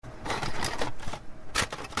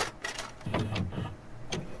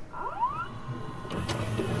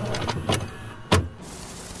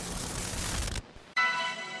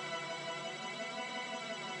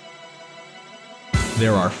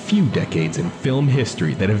There are few decades in film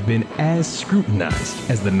history that have been as scrutinized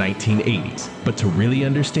as the 1980s. But to really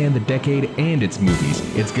understand the decade and its movies,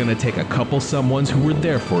 it's gonna take a couple someones who were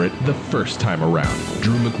there for it the first time around.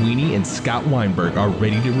 Drew McWeeny and Scott Weinberg are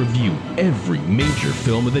ready to review every major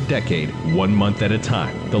film of the decade, 1 month at a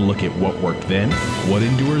time. They'll look at what worked then, what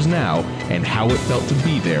endures now, and how it felt to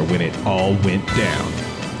be there when it all went down.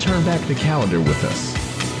 Turn back the calendar with us.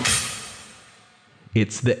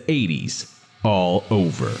 It's the 80s all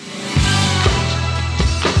over.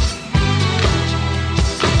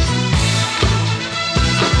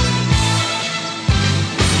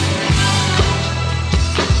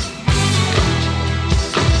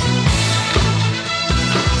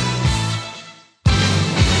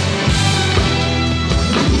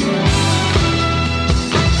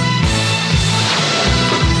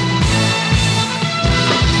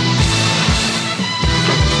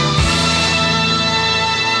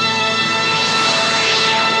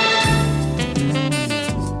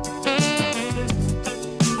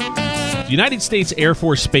 The United States Air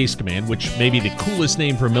Force Space Command, which may be the coolest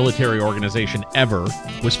name for a military organization ever,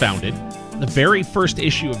 was founded. The very first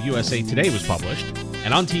issue of USA Today was published.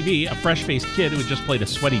 And on TV, a fresh-faced kid who had just played a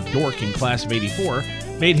sweaty dork in Class of '84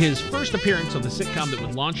 made his first appearance on the sitcom that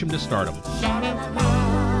would launch him to stardom.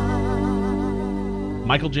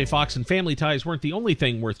 Michael J. Fox and Family Ties weren't the only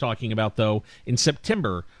thing worth talking about, though, in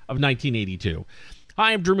September of 1982.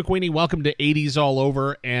 Hi, I'm Drew McWeeny. Welcome to 80s All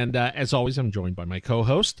Over, and as always, I'm joined by my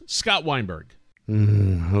co-host, Scott Weinberg.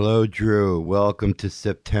 Hello, Drew. Welcome to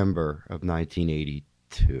September of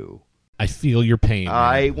 1982. I feel your pain, man.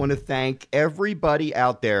 I want to thank everybody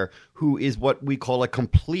out there who is what we call a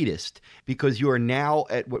completist, because you are now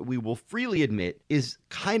at what we will freely admit is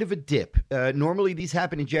kind of a dip. Normally, these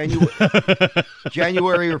happen in January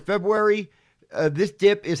or February. This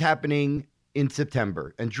dip is happening in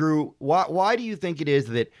September. And Drew, why do you think it is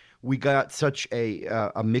that we got such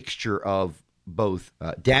a mixture of both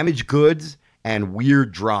damaged goods and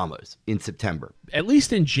weird dramas in September? At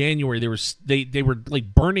least in January, they were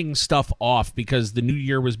like burning stuff off because the new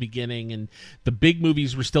year was beginning and the big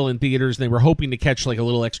movies were still in theaters and they were hoping to catch like a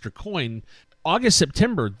little extra coin. August,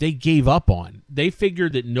 September, they gave up on. They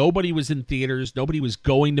figured that nobody was in theaters, nobody was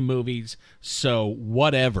going to movies, so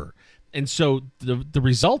whatever. And so the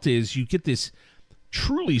result is you get this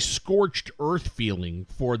truly scorched earth feeling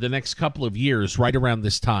for the next couple of years right around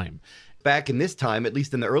this time. Back in this time, at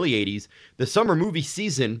least in the early 80s, the summer movie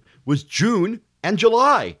season was June and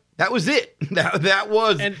July. That was it. That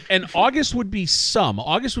was... And August would be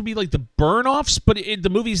August would be like the burn-offs, but the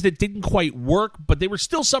movies that didn't quite work, but they were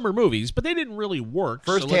still summer movies, but they didn't really work.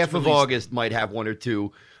 First half of August might have one or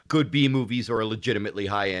two good B movies or a legitimately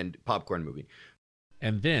high-end popcorn movie.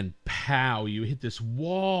 And then, pow, you hit this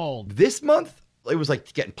wall. This month, it was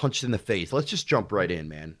like getting punched in the face. Let's just jump right in,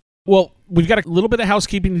 man. Well, we've got a little bit of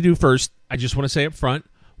housekeeping to do first. I just want to say up front,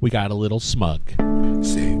 we got a little smug.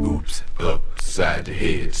 Say oops, upside your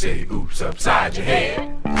head. Say oops, upside your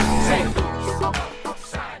head. Say oops,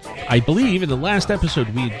 upside your head. I believe in the last episode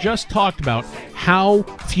we had just talked about how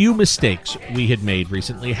few mistakes we had made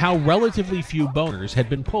recently, how relatively few boners had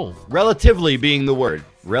been pulled. Relatively being the word.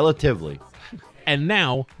 Relatively. And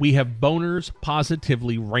now we have boners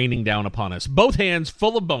positively raining down upon us. Both hands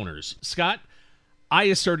full of boners. Scott, I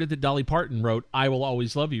asserted that Dolly Parton wrote I Will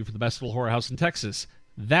Always Love You for the Best Little Whorehouse in Texas.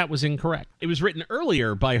 That was incorrect. It was written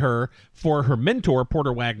earlier by her for her mentor,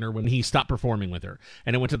 Porter Wagner, when he stopped performing with her.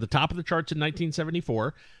 And it went to the top of the charts in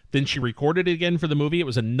 1974. Then she recorded it again for the movie. It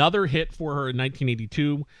was another hit for her in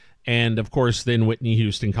 1982. And, of course, then Whitney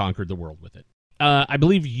Houston conquered the world with it. I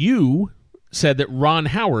believe you said that Ron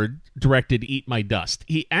Howard directed Eat My Dust.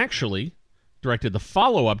 He actually directed the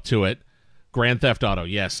follow-up to it, Grand Theft Auto,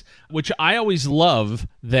 yes, which I always love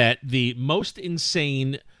that the most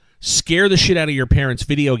insane scare the shit out of your parents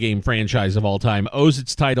video game franchise of all time owes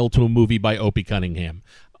its title to a movie by Opie Cunningham.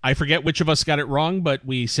 I forget which of us got it wrong, but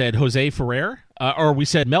we said Jose Ferrer, or we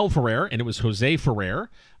said Mel Ferrer, and it was Jose Ferrer.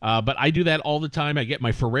 But I do that all the time. I get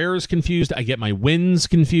my Ferrers confused. I get my wins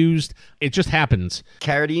confused. It just happens.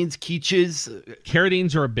 Carradines, Keaches.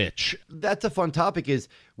 Carradines are a bitch. That's a fun topic is,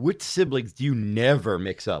 which siblings do you never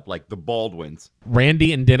mix up, like the Baldwins?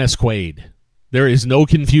 Randy and Dennis Quaid. There is no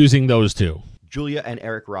confusing those two. Julia and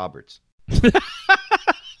Eric Roberts.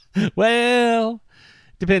 Well,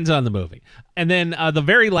 depends on the movie. And then the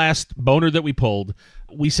very last boner that we pulled,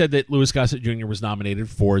 we said that Louis Gossett Jr. was nominated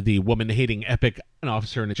for the woman-hating epic An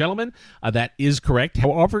Officer and a Gentleman. That is correct.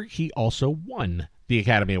 However, he also won the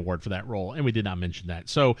Academy Award for that role, and we did not mention that.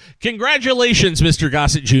 So congratulations, Mr.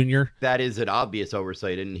 Gossett Jr. That is an obvious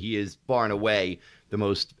oversight, and he is far and away the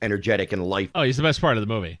most energetic and life. Oh, he's the best part of the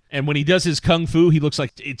movie. And when he does his kung fu, he looks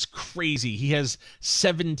like it's crazy. He has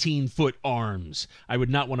 17-foot arms. I would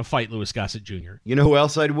not want to fight Louis Gossett Jr. You know who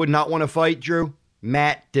else I would not want to fight, Drew?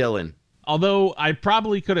 Matt Dillon. Although I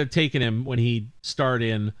probably could have taken him when he starred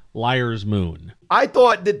in Liar's Moon. I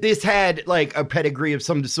thought that this had like a pedigree of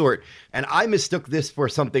some sort, and I mistook this for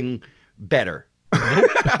something better.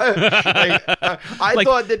 I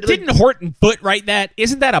thought that didn't Horton Foote write that?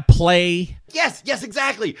 Isn't that a play? Yes,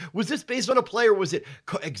 exactly. Was this based on a play, or was it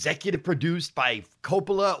executive produced by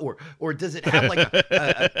Coppola, or does it have like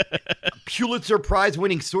a Pulitzer Prize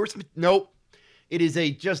winning source? Nope. It is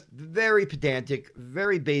a just very pedantic,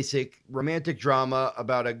 very basic romantic drama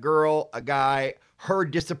about a girl, a guy, her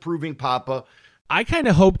disapproving papa. I kind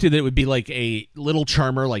of hoped that it would be like a little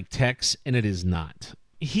charmer like Tex, and it is not.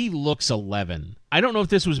 He looks 11. I don't know if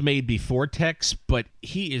this was made before Tex, but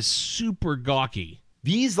he is super gawky.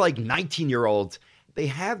 These like 19-year-olds, they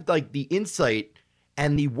have like the insight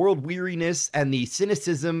and the world weariness and the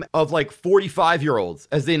cynicism of like 45-year-olds,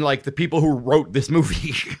 as in like the people who wrote this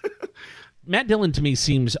movie. Matt Dillon to me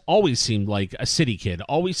always seemed like a city kid,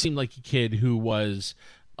 always seemed like a kid who was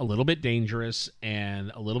a little bit dangerous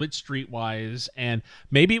and a little bit streetwise, and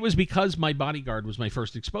maybe it was because My Bodyguard was my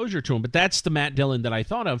first exposure to him, but that's the Matt Dillon that I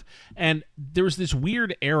thought of. And there was this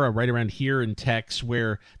weird era right around here in Tex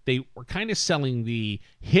where they were kind of selling the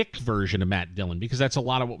hick version of Matt Dillon, because that's a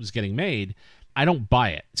lot of what was getting made. I don't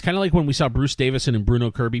buy it. It's kind of like when we saw Bruce Davison and Bruno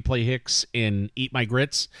Kirby play Hicks in Eat My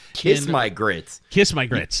Grits. Kiss My Grits. Kiss My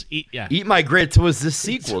Grits. Eat My Grits was the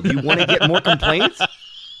sequel. Do you want to get more complaints?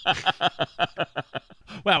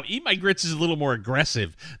 Wow, Eat My Grits is a little more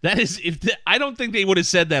aggressive. That is, I don't think they would have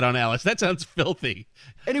said that on Alice. That sounds filthy.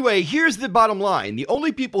 Anyway, here's the bottom line. The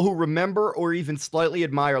only people who remember or even slightly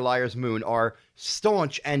admire Liar's Moon are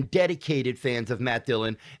staunch and dedicated fans of Matt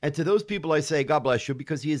Dillon. And to those people, I say, God bless you,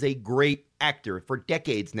 because he is a great actor for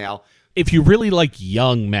decades now. If you really like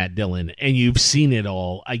young Matt Dillon and you've seen it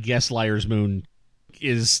all, I guess Liar's Moon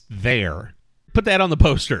is there. Put that on the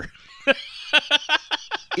poster.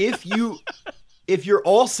 If you're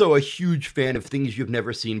also a huge fan of things you've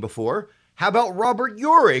never seen before, how about Robert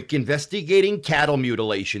Urich investigating cattle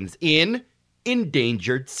mutilations in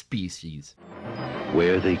Endangered Species?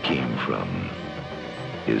 Where they came from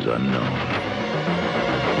is unknown.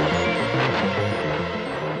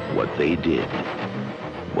 What they did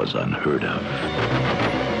was unheard of.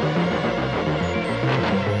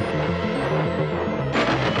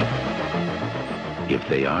 If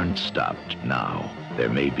they aren't stopped now, there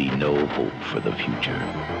may be no hope for the future.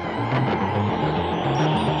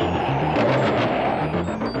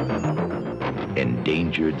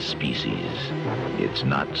 Endangered Species. It's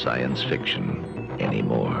not science fiction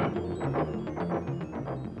anymore.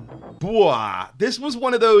 Bwah. This was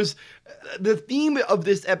one of those. The theme of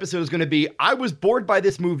this episode is going to be, I was bored by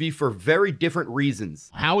this movie for very different reasons.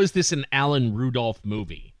 How is this an Alan Rudolph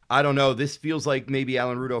movie? I don't know. This feels like maybe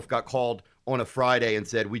Alan Rudolph got called on a Friday and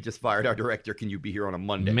said, we just fired our director. Can you be here on a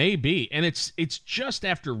Monday? Maybe. And it's just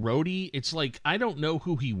after Rhodey. It's like, I don't know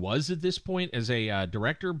who he was at this point as a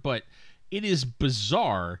director, but it is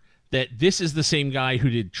bizarre that this is the same guy who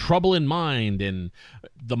did Trouble in Mind and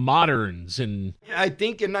The Moderns. And I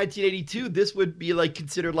think in 1982, this would be like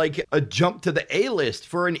considered like a jump to the A-list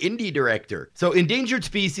for an indie director. So Endangered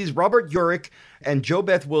Species, Robert Urich and Jo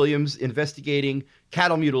Beth Williams investigating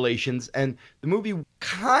cattle mutilations. And the movie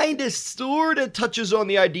kind of sort of touches on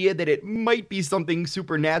the idea that it might be something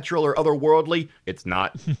supernatural or otherworldly. It's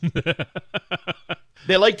not.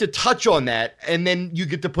 They like to touch on that, and then you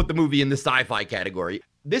get to put the movie in the sci-fi category.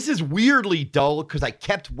 This is weirdly dull because I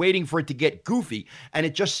kept waiting for it to get goofy, and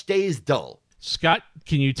it just stays dull. Scott,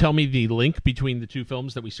 can you tell me the link between the two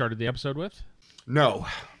films that we started the episode with? No.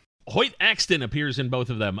 Hoyt Axton appears in both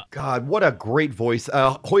of them. God, what a great voice.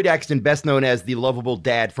 Hoyt Axton, best known as the lovable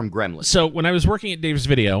dad from Gremlins. So when I was working at Dave's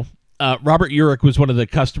Video, Robert Urich was one of the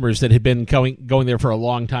customers that had been going there for a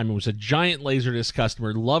long time and was a giant Laserdisc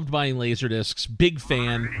customer, loved buying Laserdiscs, big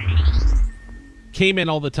fan, came in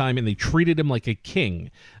all the time, and they treated him like a king.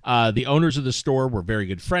 The owners of the store were very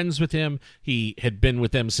good friends with him. He had been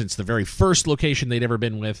with them since the very first location they'd ever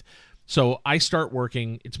been with. So I start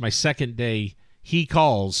working. It's my second day. He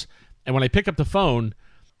calls, and when I pick up the phone,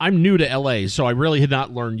 I'm new to L.A., so I really had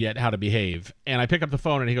not learned yet how to behave. And I pick up the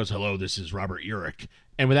phone, and he goes, "Hello, this is Robert Urich."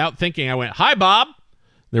 And without thinking, I went, "Hi, Bob."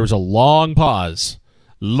 There was a long pause.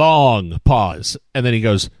 And then he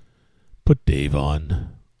goes, "Put Dave on."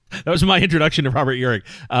 That was my introduction to Robert Urich.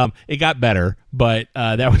 It got better, but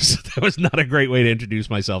that was not a great way to introduce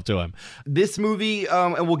myself to him. This movie,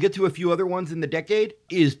 and we'll get to a few other ones in the decade,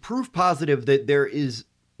 is proof positive that there is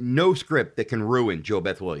no script that can ruin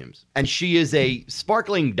JoBeth Williams. And she is a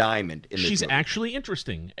sparkling diamond in this She's movie. actually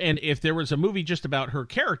interesting. And if there was a movie just about her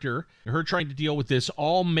character, her trying to deal with this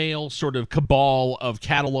all-male sort of cabal of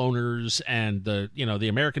cattle owners and the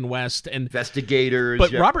American West and Investigators.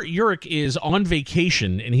 But Robert Urich is on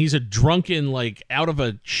vacation, and he's a drunken, like, out of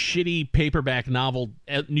a shitty paperback novel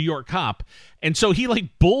New York cop. And so he,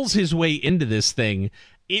 like, bulls his way into this thing.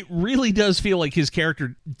 It really does feel like his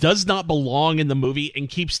character does not belong in the movie and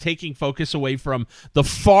keeps taking focus away from the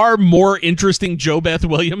far more interesting JoBeth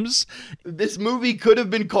Williams. This movie could have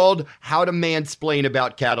been called How to Mansplain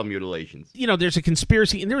About Cattle Mutilations. You know, there's a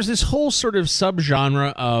conspiracy, and there's this whole sort of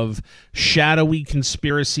subgenre of shadowy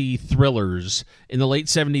conspiracy thrillers in the late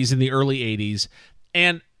 70s and the early 80s.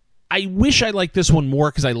 And I wish I liked this one more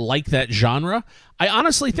because I like that genre. I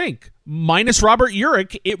honestly think, minus Robert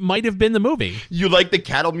Urich, it might have been the movie. You like the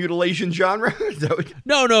cattle mutilation genre?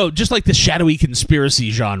 No, just like the shadowy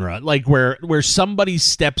conspiracy genre, like where somebody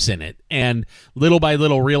steps in it and little by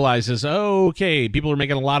little realizes, oh, okay, people are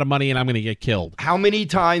making a lot of money and I'm going to get killed. How many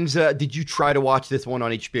times did you try to watch this one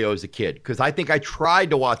on HBO as a kid? Because I think I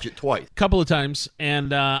tried to watch it twice. A couple of times,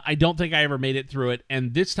 and I don't think I ever made it through it.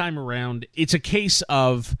 And this time around, it's a case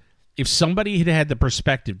of, if somebody had had the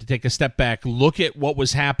perspective to take a step back, look at what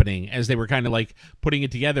was happening as they were kind of like putting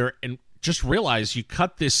it together and just realize you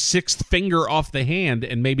cut this sixth finger off the hand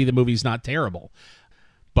and maybe the movie's not terrible.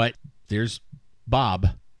 But there's Bob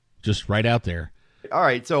just right out there. All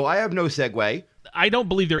right, so I have no segue. I don't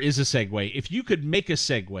believe there is a segue. If you could make a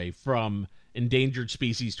segue from endangered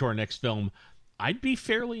species to our next film, I'd be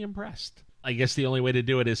fairly impressed. I guess the only way to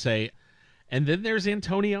do it is say, and then there's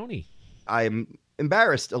Antonioni. I'm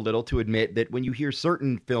embarrassed a little to admit that when you hear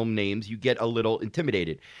certain film names, you get a little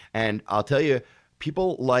intimidated. And I'll tell you,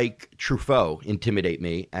 people like Truffaut intimidate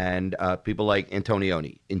me, and people like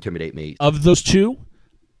Antonioni intimidate me. Of those two,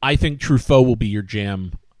 I think Truffaut will be your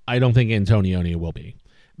jam. I don't think Antonioni will be.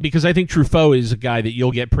 Because I think Truffaut is a guy that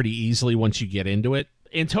you'll get pretty easily once you get into it.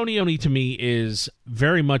 Antonioni, to me, is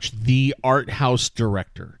very much the art house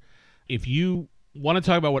director. If you want to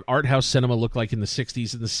talk about what art house cinema looked like in the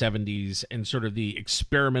 60s and the 70s and sort of the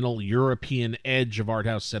experimental European edge of art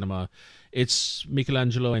house cinema, it's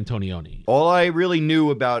Michelangelo Antonioni. All I really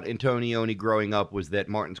knew about Antonioni growing up was that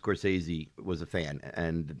Martin Scorsese was a fan.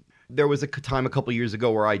 And there was a time a couple years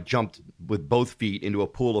ago where I jumped with both feet into a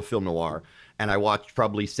pool of film noir, and I watched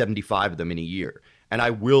probably 75 of them in a year. And I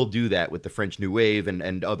will do that with the French New Wave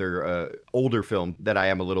and other older film that I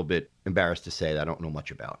am a little bit embarrassed to say that I don't know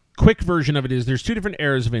much about. Quick version of it is there's two different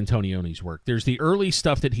eras of Antonioni's work. There's the early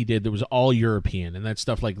stuff that he did that was all European, and that's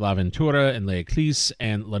stuff like La Ventura and Le Eclisse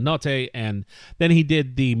and La Notte, and then he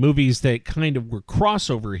did the movies that kind of were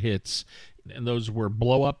crossover hits, and those were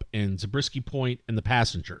Blow Up and Zabriskie Point and The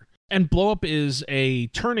Passenger. And Blow Up is a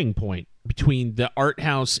turning point between the art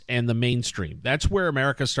house and the mainstream. That's where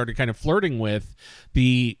America started kind of flirting with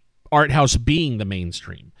the art house being the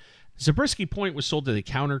mainstream. Zabriskie Point was sold to the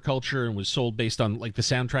counterculture and was sold based on like the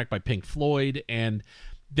soundtrack by Pink Floyd, and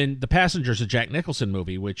then The Passenger's a Jack Nicholson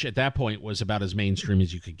movie, which at that point was about as mainstream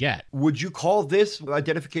as you could get. Would you call this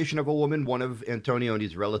Identification of a Woman one of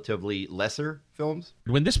Antonioni's relatively lesser films?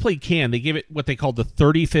 When this played Cannes, they gave it what they called the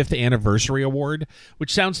 35th Anniversary Award,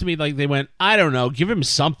 which sounds to me like they went, I don't know, give him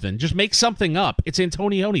something. Just make something up. It's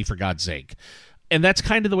Antonioni, for God's sake. And that's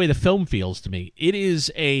kind of the way the film feels to me. It is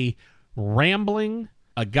a rambling...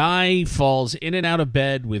 A guy falls in and out of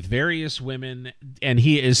bed with various women, and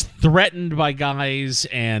he is threatened by guys,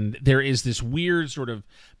 and there is this weird sort of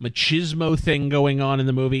machismo thing going on in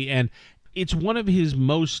the movie, and it's one of his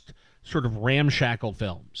most sort of ramshackle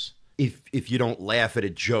films. If you don't laugh at a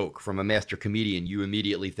joke from a master comedian, you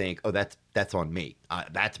immediately think, oh, that's on me.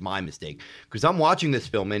 That's my mistake. Because I'm watching this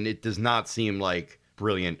film, and it does not seem like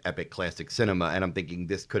brilliant, epic, classic cinema, and I'm thinking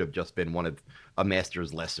this could have just been one of a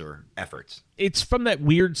master's lesser efforts. It's from that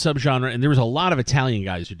weird subgenre, and there was a lot of Italian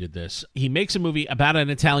guys who did this. He makes a movie about an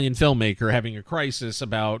Italian filmmaker having a crisis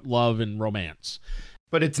about love and romance.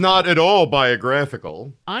 But it's not at all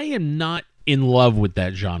biographical. I am not in love with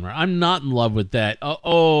that genre. I'm not in love with that.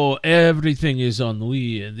 Oh, everything is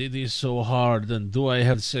ennui, and it is so hard, and do I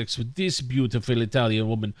have sex with this beautiful Italian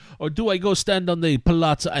woman, or do I go stand on the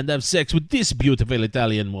palazzo and have sex with this beautiful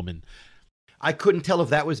Italian woman? I couldn't tell if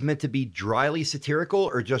that was meant to be dryly satirical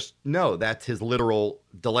or just, no, that's his literal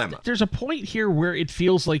dilemma. There's a point here where it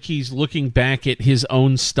feels like he's looking back at his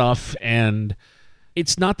own stuff, and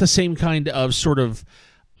it's not the same kind of sort of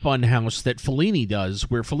funhouse that Fellini does,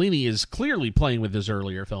 where Fellini is clearly playing with his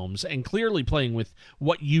earlier films and clearly playing with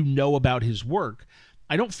what you know about his work.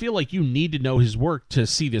 I don't feel like you need to know his work to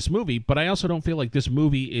see this movie, but I also don't feel like this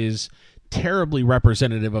movie is terribly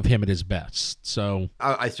representative of him at his best. So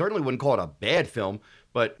I certainly wouldn't call it a bad film,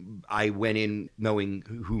 but I went in knowing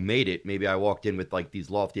who made it. Maybe I walked in with like these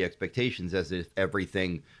lofty expectations, as if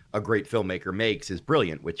everything a great filmmaker makes is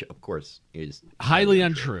brilliant, which of course is highly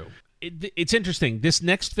untrue. It's interesting. This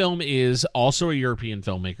next film is also a European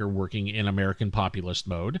filmmaker working in American populist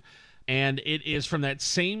mode. And it is from that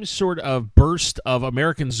same sort of burst of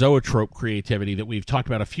American zoetrope creativity that we've talked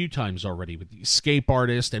about a few times already, with the Escape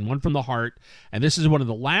Artist and One from the Heart. And this is one of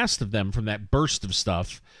the last of them from that burst of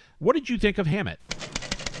stuff. What did you think of Hammett?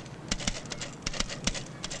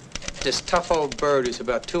 This tough old bird is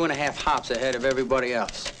about 2.5 hops ahead of everybody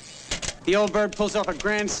else. The old bird pulls off a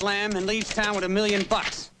grand slam and leaves town with $1 million.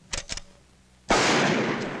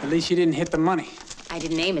 At least you didn't hit the money. I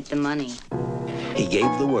didn't aim at the money. He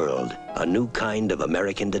gave the world a new kind of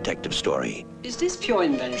American detective story. Is this pure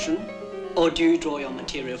invention, or do you draw your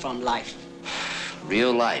material from life?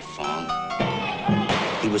 Real life, Fawn.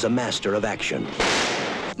 He was a master of action.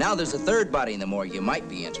 Now there's a third body in the morgue you might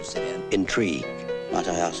be interested in. Intrigue. Might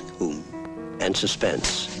I ask whom? And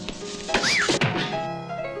suspense.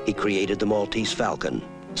 He created the Maltese Falcon,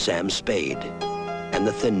 Sam Spade, and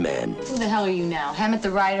the Thin Man. Who the hell are you now? Hammett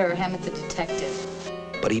the writer or Hammett the detective?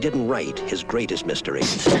 But he didn't write his greatest mystery.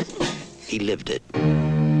 He lived it.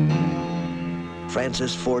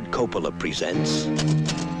 Francis Ford Coppola presents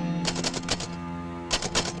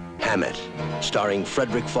Hammett, starring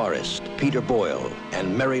Frederick Forrest, Peter Boyle,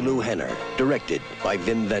 and Mary Lou Henner, directed by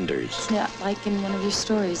Wim Wenders. It's not like in one of your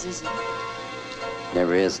stories, is it?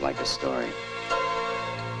 Never is like a story.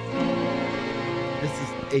 This is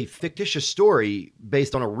a fictitious story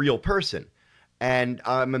based on a real person. And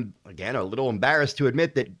I'm, again, a little embarrassed to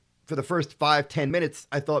admit that for the first 5-10 minutes,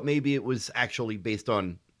 I thought maybe it was actually based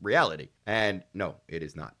on reality. And no, it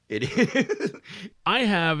is not. It is. I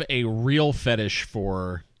have a real fetish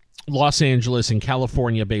for Los Angeles and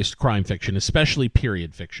California-based crime fiction, especially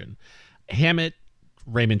period fiction. Hammett,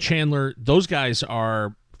 Raymond Chandler, those guys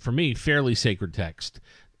are, for me, fairly sacred text.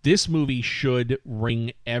 This movie should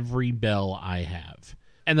ring every bell I have.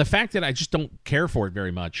 And the fact that I just don't care for it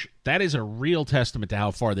very much, that is a real testament to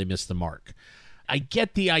how far they missed the mark. I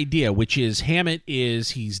get the idea, which is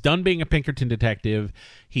he's done being a Pinkerton detective.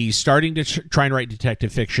 He's starting to try and write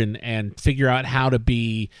detective fiction and figure out how to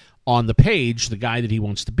be on the page the guy that he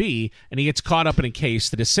wants to be, and he gets caught up in a case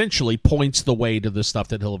that essentially points the way to the stuff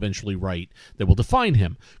that he'll eventually write that will define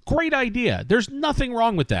him. Great idea. There's nothing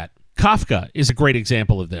wrong with that. Kafka is a great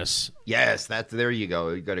example of this. Yes, there you go.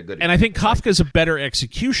 You got a good. And I think Kafka is a better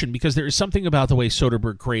execution because there is something about the way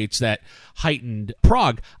Soderbergh creates that heightened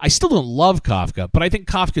prog. I still don't love Kafka, but I think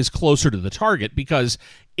Kafka is closer to the target because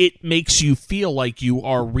it makes you feel like you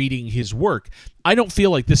are reading his work. I don't feel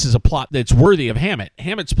like this is a plot that's worthy of Hammett.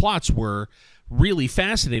 Hammett's plots were really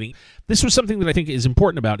fascinating. This was something that I think is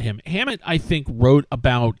important about him. Hammett, I think, wrote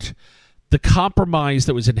about the compromise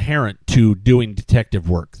that was inherent to doing detective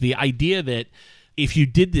work. The idea that if you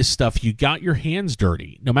did this stuff, you got your hands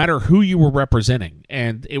dirty, no matter who you were representing.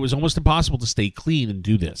 And it was almost impossible to stay clean and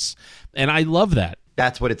do this. And I love that.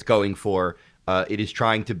 That's what it's going for. It is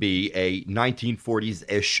trying to be a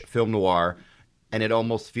 1940s-ish film noir. And it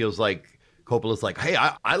almost feels like Coppola's like, hey,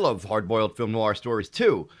 I love hard-boiled film noir stories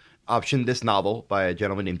too. Optioned this novel by a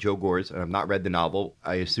gentleman named Joe Gores, and I've not read the novel.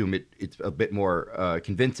 I assume it's a bit more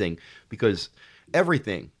convincing because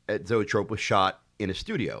everything at Zoetrope was shot in a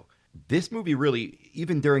studio. This movie really,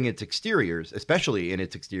 even during its exteriors, especially in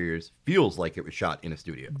its exteriors, feels like it was shot in a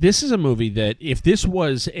studio. This is a movie that if this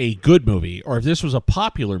was a good movie or if this was a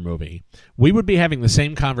popular movie, we would be having the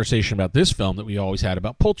same conversation about this film that we always had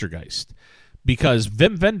about Poltergeist. Because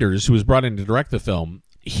Wim Wenders, who was brought in to direct the film,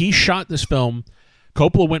 he shot this film.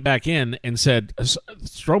 Coppola went back in and said,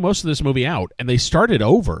 throw most of this movie out. And they started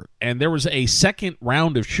over. And there was a second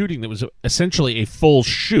round of shooting that was essentially a full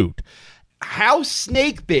shoot. How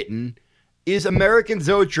snake-bitten is American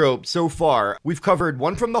Zoetrope so far? We've covered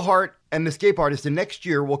One from the Heart and The Escape Artist, and next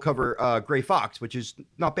year we'll cover Gray Fox, which is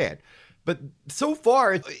not bad. But so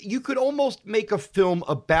far, you could almost make a film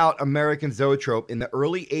about American Zoetrope in the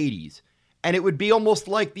early 80s, and it would be almost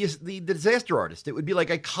like the Disaster Artist. It would be like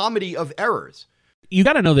a comedy of errors. You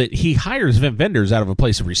got to know that he hires Wim Wenders out of a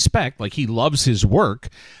place of respect, like he loves his work,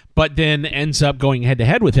 but then ends up going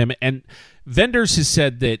head-to-head with him. And Wenders has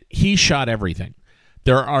said that he shot everything.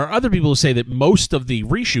 There are other people who say that most of the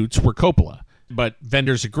reshoots were Coppola, but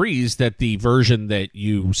Wenders agrees that the version that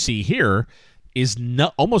you see here is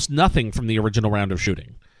almost nothing from the original round of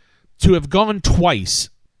shooting. To have gone twice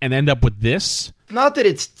and end up with this? Not that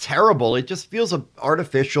it's terrible. It just feels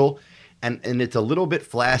artificial, and it's a little bit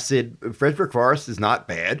flaccid. Frederick Forrest is not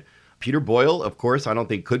bad. Peter Boyle, of course, I don't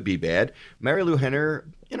think could be bad. Mary Lou Henner,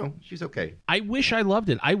 she's okay. I wish I loved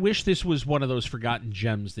it. I wish this was one of those forgotten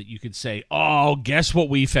gems that you could say, oh, guess what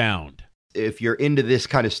we found? If you're into this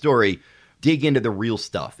kind of story, dig into the real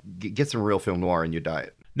stuff. Get some real film noir in your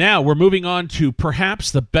diet. Now, we're moving on to perhaps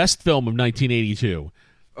the best film of 1982.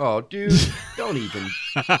 Oh, dude, don't even.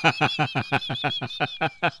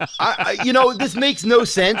 This makes no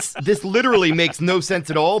sense. This literally makes no sense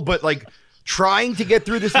at all, but like, trying to get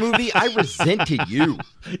through this movie, I resented you.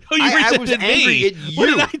 Oh, you resented I was angry me. at you.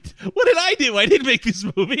 What did I do? I didn't make this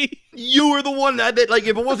movie. You were the one that like,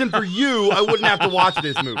 if it wasn't for you, I wouldn't have to watch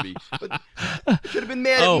this movie. But you should have been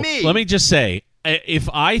mad at me. Let me just say, if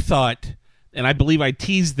I thought, and I believe I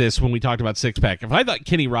teased this when we talked about Six Pack, if I thought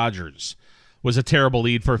Kenny Rogers was a terrible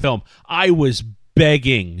lead for a film, I was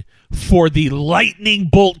begging for the lightning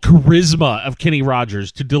bolt charisma of Kenny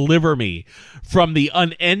Rogers to deliver me from the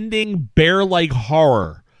unending bear-like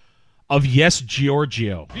horror of Yes,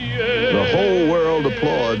 Giorgio. The whole world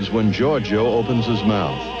applauds when Giorgio opens his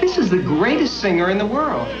mouth. This is the greatest singer in the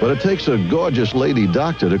world. But it takes a gorgeous lady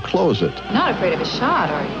doctor to close it. Not afraid of a shot,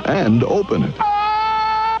 are you? And open it.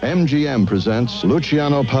 MGM presents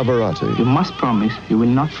Luciano Pavarotti. You must promise you will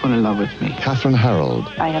not fall in love with me. Katherine Harold.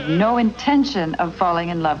 I have no intention of falling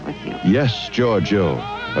in love with you. Yes, Giorgio.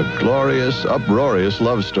 A glorious, uproarious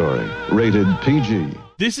love story. Rated PG.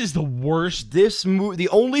 This is the worst. The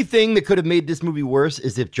only thing that could have made this movie worse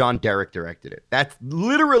is if John Derek directed it. That's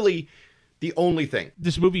literally the only thing.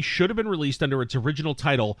 This movie should have been released under its original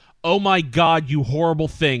title, Oh My God, You Horrible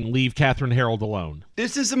Thing, Leave Katherine Harold Alone.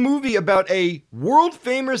 This is a movie about a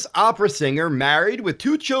world-famous opera singer married with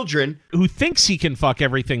 2 children who thinks he can fuck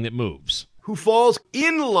everything that moves, who falls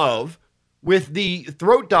in love with the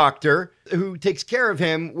throat doctor who takes care of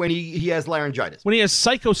him when he has laryngitis. When he has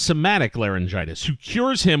psychosomatic laryngitis, who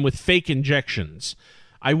cures him with fake injections.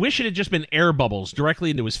 I wish it had just been air bubbles directly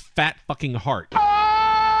into his fat fucking heart.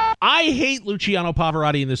 I hate Luciano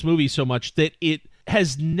Pavarotti in this movie so much that it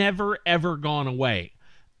has never, ever gone away.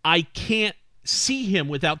 I can't see him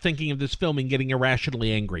without thinking of this film and getting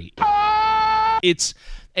irrationally angry. It's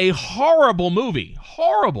a horrible movie.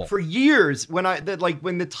 Horrible. For years, when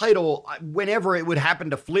the title, whenever it would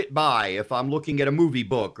happen to flit by, if I'm looking at a movie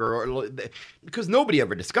book or because nobody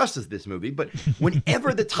ever discusses this movie, but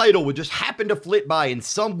whenever the title would just happen to flit by in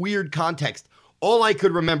some weird context, all I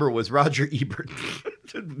could remember was Roger Ebert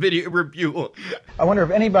video review. I wonder if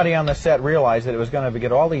anybody on the set realized that it was going to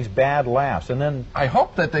get all these bad laughs, and then... I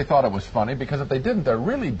hope that they thought it was funny, because if they didn't, they're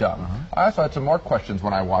really dumb. I also had some more questions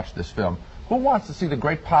when I watched this film. Who wants to see the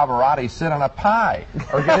great Pavarotti sit on a pie,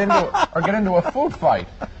 or get into a food fight,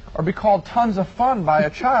 or be called tons of fun by a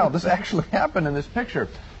child? This actually happened in this picture.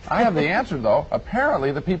 I have the answer, though.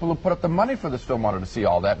 Apparently, the people who put up the money for this film wanted to see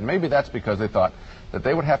all that, and maybe that's because they thought that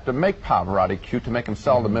they would have to make Pavarotti cute to make him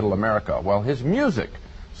sell to Middle America. Well, his music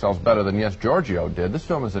sells better than Yes, Giorgio did. This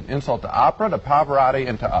film is an insult to opera, to Pavarotti,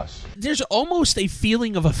 and to us. There's almost a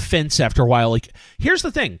feeling of offense after a while. Like, here's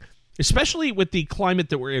the thing, especially with the climate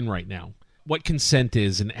that we're in right now, what consent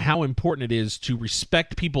is and how important it is to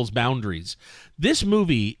respect people's boundaries. This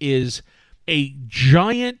movie is a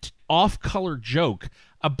giant off-color joke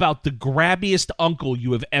about the grabbiest uncle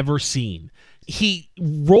you have ever seen. He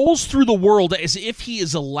rolls through the world as if he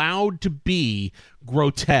is allowed to be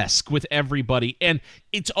grotesque with everybody. And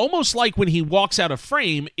it's almost like when he walks out of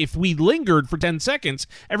frame, if we lingered for 10 seconds,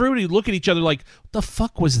 everybody would look at each other like, what the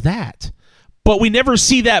fuck was that? But we never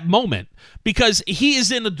see that moment because he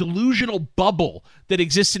is in a delusional bubble that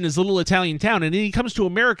exists in his little Italian town. And then he comes to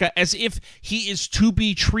America as if he is to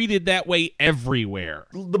be treated that way everywhere.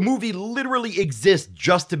 The movie literally exists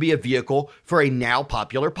just to be a vehicle for a now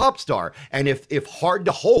popular pop star. And if Hard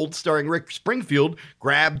to Hold, starring Rick Springfield,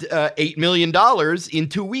 grabbed $8 million in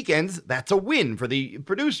 2 weekends, that's a win for the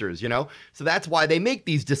producers, you know? So that's why they make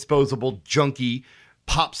these disposable, junky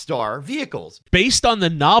pop star vehicles. Based on the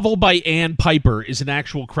novel by Ann Piper is an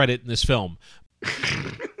actual credit in this film.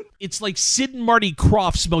 It's like Sid and Marty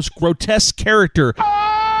Krofft's most grotesque character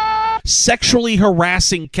sexually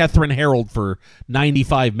harassing Katherine Harold for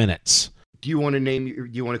 95 minutes. Do you want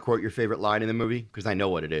to quote your favorite line in the movie? Because I know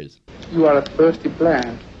what it is. You are a thirsty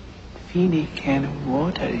plant. Feeny can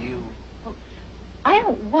water you. I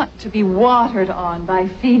don't want to be watered on by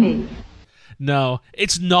Feeny. No,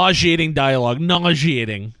 it's nauseating dialogue.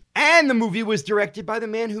 Nauseating. And the movie was directed by the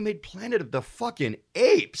man who made Planet of the fucking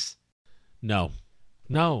Apes. No.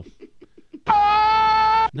 No.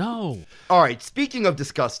 No. All right, speaking of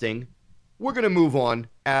disgusting, we're going to move on.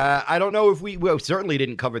 I don't know if we certainly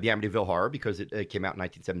didn't cover the Amityville Horror because it came out in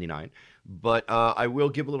 1979. But I will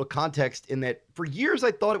give a little context in that for years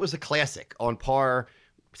I thought it was a classic on par,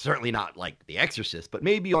 certainly not like The Exorcist, but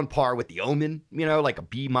maybe on par with The Omen, like a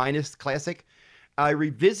B- classic. I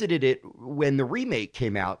revisited it when the remake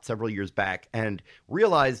came out several years back and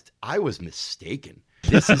realized I was mistaken.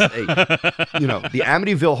 This is the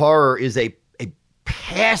Amityville Horror is a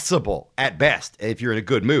passable at best if you're in a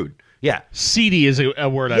good mood. Yeah, seedy is a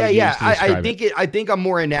word. I would use to describe it. I think I'm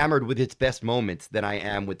more enamored with its best moments than I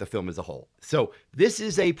am with the film as a whole. So this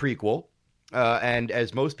is a prequel, and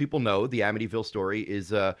as most people know, the Amityville story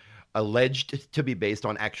is alleged to be based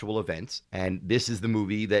on actual events, and this is the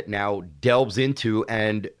movie that now delves into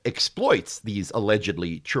and exploits these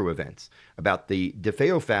allegedly true events about the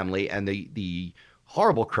DeFeo family and the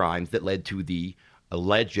horrible crimes that led to the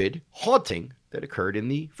alleged haunting that occurred in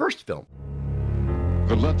the first film.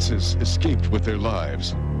 The Lutzes escaped with their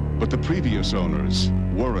lives, but the previous owners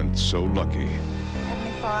weren't so lucky.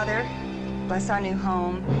 Heavenly Father, bless our new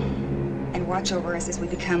home and watch over us as we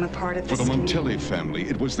become a part of For this the Montelli family,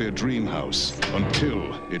 it was their dream house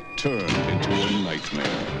until it turned into a nightmare.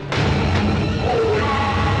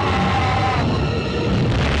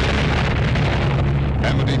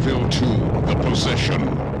 Amityville 2, The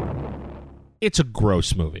Possession. It's a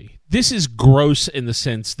gross movie. This is gross in the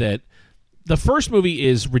sense that the first movie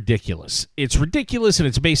is ridiculous. It's ridiculous, and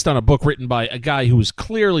it's based on a book written by a guy who was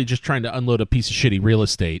clearly just trying to unload a piece of shitty real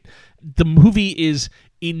estate. The movie is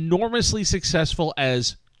enormously successful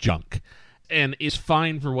as junk and is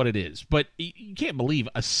fine for what it is. But you can't believe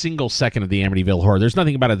a single second of the Amityville Horror. There's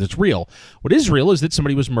nothing about it that's real. What is real is that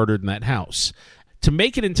somebody was murdered in that house. To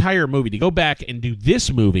make an entire movie, to go back and do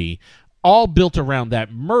this movie all built around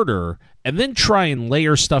that murder and then try and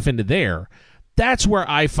layer stuff into there, that's where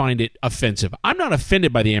I find it offensive. I'm not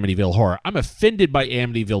offended by the Amityville Horror. I'm offended by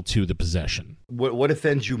Amityville 2, The Possession. What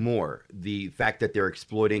offends you more? The fact that they're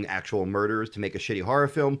exploiting actual murders to make a shitty horror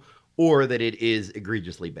film, or that it is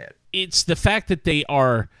egregiously bad? It's the fact that they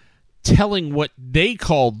are telling what they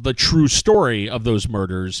call the true story of those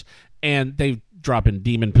murders, and they drop in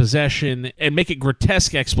demon possession and make it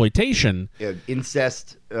grotesque exploitation. Yeah,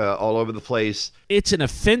 incest all over the place. It's an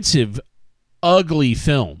offensive, ugly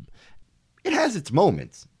film. It has its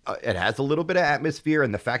moments. It has a little bit of atmosphere,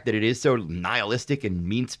 and the fact that it is so nihilistic and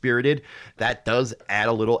mean-spirited, that does add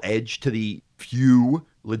a little edge to the few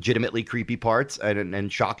legitimately creepy parts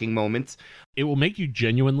and shocking moments. It will make you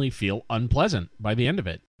genuinely feel unpleasant by the end of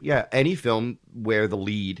it. Yeah, any film where the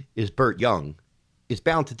lead is Burt Young is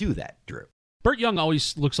bound to do that, Drew. Burt Young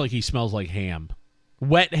always looks like he smells like ham.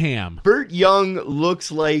 Wet ham. Burt Young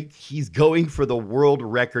looks like he's going for the world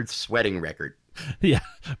record sweating record. Yeah,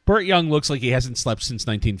 Burt Young looks like he hasn't slept since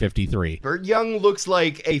 1953. Burt Young looks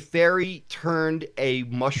like a fairy turned a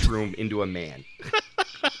mushroom into a man.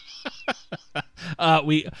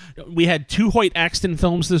 We had 2 Hoyt Axton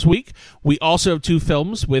films this week. We also have 2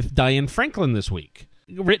 films with Diane Franklin this week,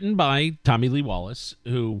 written by Tommy Lee Wallace,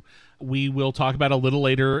 who we will talk about a little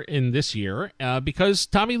later in this year, because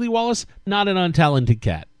Tommy Lee Wallace, not an untalented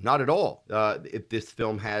cat. Not at all. If this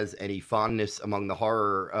film has any fondness among the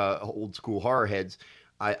horror, old school horror heads,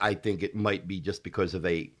 I think it might be just because of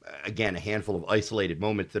a handful of isolated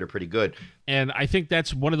moments that are pretty good. And I think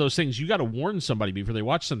that's one of those things you got to warn somebody before they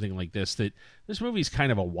watch something like this, that this movie's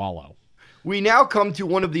kind of a wallow. We now come to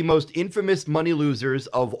one of the most infamous money losers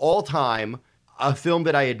of all time, a film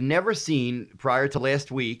that I had never seen prior to last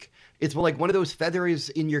week. It's like one of those feathers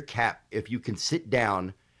in your cap if you can sit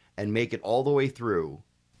down and make it all the way through.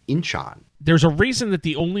 Inchon. There's a reason that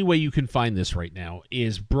the only way you can find this right now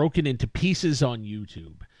is broken into pieces on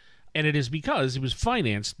YouTube. And it is because it was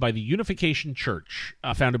financed by the Unification Church,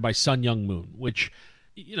 founded by Sun Myung Moon, which,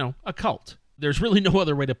 a cult. There's really no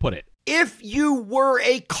other way to put it. If you were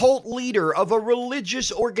a cult leader of a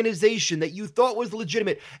religious organization that you thought was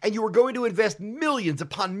legitimate and you were going to invest millions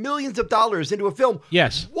upon millions of dollars into a film,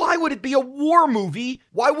 yes, why would it be a war movie?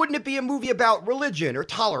 Why wouldn't it be a movie about religion or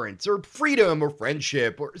tolerance or freedom or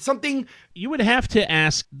friendship or something? You would have to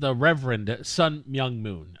ask the Reverend Sun Myung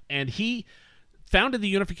Moon, and he founded the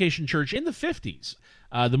Unification Church in the 50s.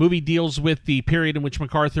 The movie deals with the period in which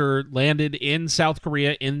MacArthur landed in South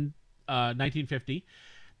Korea in 1950.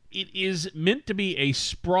 It is meant to be a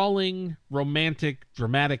sprawling, romantic,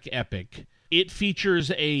 dramatic epic. It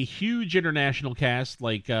features a huge international cast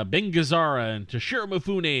like Ben Gazzara and Toshiro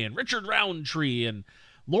Mifune and Richard Roundtree and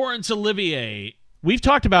Laurence Olivier. We've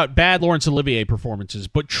talked about bad Laurence Olivier performances,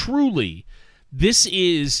 but truly, this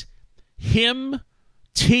is him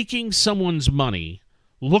taking someone's money,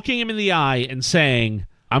 looking him in the eye and saying,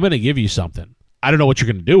 I'm going to give you something. I don't know what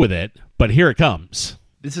you're going to do with it, But here it comes.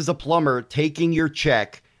 This is a plumber taking your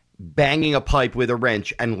check, banging a pipe with a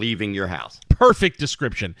wrench, and leaving your house. Perfect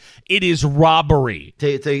description. It is robbery.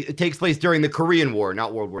 It takes place during the Korean War,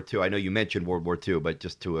 not World War II. I know you mentioned World War II, but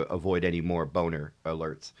just to avoid any more boner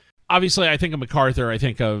alerts. Obviously, I think of MacArthur. I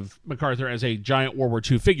think of MacArthur as a giant World War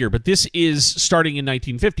II figure, but this is starting in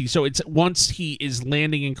 1950. So it's once he is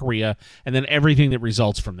landing in Korea and then everything that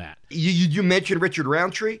results from that. You mentioned Richard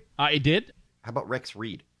Roundtree? I did. How about Rex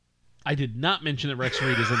Reed? I did not mention that Rex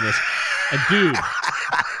Reed is in this. And dude,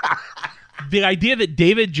 the idea that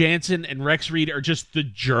David Jansen and Rex Reed are just the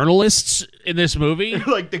journalists in this movie.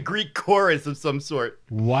 Like the Greek chorus of some sort.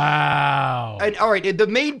 Wow. And all right, the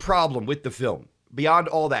main problem with the film, beyond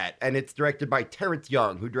all that, and it's directed by Terrence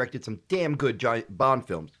Young, who directed some damn good giant Bond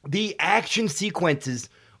films, the action sequences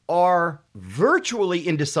are virtually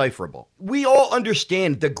indecipherable. We all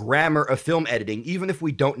understand the grammar of film editing, even if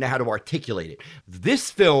we don't know how to articulate it. This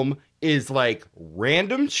film is like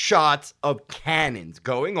random shots of cannons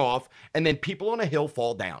going off, and then people on a hill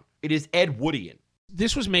fall down. It is Ed Woodian.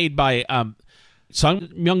 This was made by Sung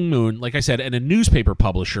Myung Moon, like I said, and a newspaper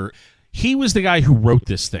publisher. He was the guy who wrote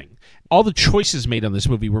this thing. All the choices made on this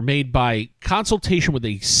movie were made by consultation with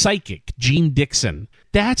a psychic, Gene Dixon.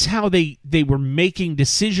 That's how they were making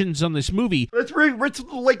decisions on this movie. Let's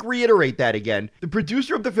reiterate that again. The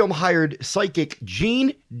producer of the film hired psychic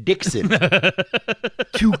Gene Dixon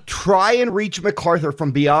to try and reach MacArthur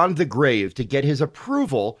from beyond the grave to get his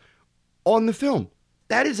approval on the film.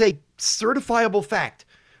 That is a certifiable fact.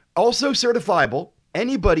 Also certifiable,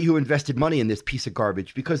 anybody who invested money in this piece of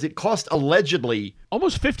garbage, because it cost allegedly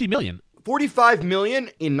almost $50 million. $45 million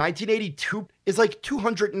in 1982 is like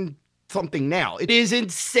 200 and something now. It is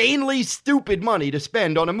insanely stupid money to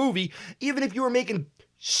spend on a movie, even if you were making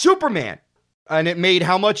Superman. And it made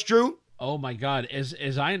how much, Drew? Oh my God.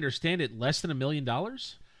 As I understand it, less than $1 million?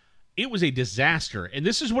 It was a disaster. And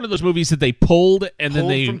this is one of those movies that they pulled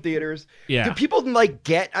from theaters. Yeah. Do people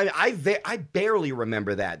get? I barely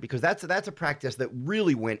remember that, because that's a practice that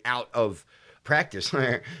really went out of practice.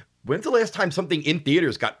 When's the last time something in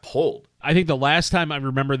theaters got pulled? I think the last time I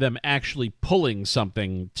remember them actually pulling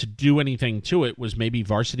something to do anything to it was maybe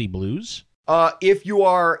Varsity Blues. If you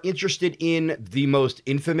are interested in the most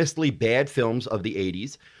infamously bad films of the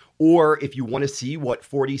 80s, or if you want to see what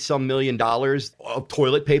 $40-some million of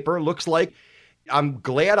toilet paper looks like, I'm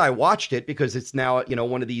glad I watched it, because it's now,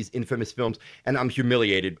 one of these infamous films. And I'm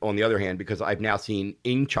humiliated, on the other hand, because I've now seen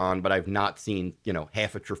Incheon, but I've not seen,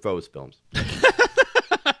 half of Truffaut's films.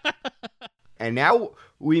 And now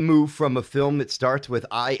we move from a film that starts with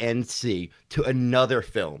INC to another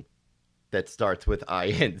film that starts with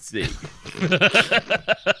INC.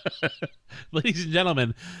 Ladies and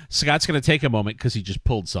gentlemen, Scott's going to take a moment because he just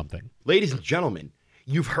pulled something. Ladies and gentlemen,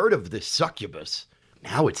 you've heard of the succubus.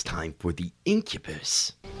 Now it's time for the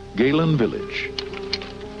incubus. Galen Village.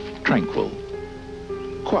 Tranquil.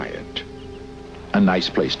 Quiet. A nice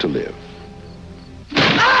place to live.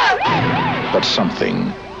 But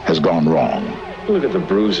something has gone wrong. Look at the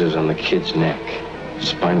bruises on the kid's neck. His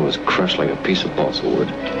spine was crushed like a piece of balsa wood.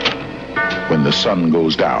 When the sun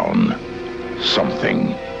goes down,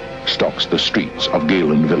 something stalks the streets of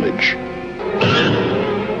Galen Village.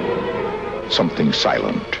 Something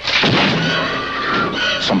silent.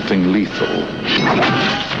 Something lethal.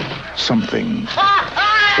 Something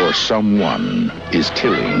or someone is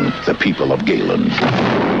killing the people of Galen.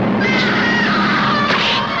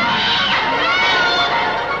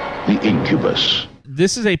 The Incubus.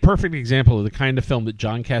 This is a perfect example of the kind of film that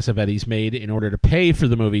John Cassavetes made in order to pay for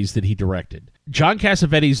the movies that he directed. John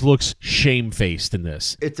Cassavetes looks shamefaced in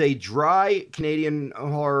this. It's a dry Canadian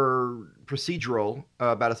horror procedural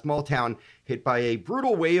about a small town hit by a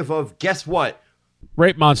brutal wave of, guess what?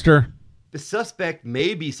 Rape monster. The suspect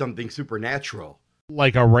may be something supernatural.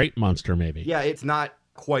 Like a rape monster, maybe. Yeah, it's not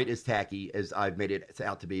quite as tacky as I've made it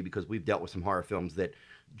out to be, because we've dealt with some horror films that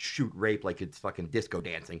shoot rape like it's fucking disco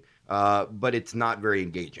dancing, but it's not very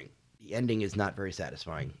engaging. The ending is not very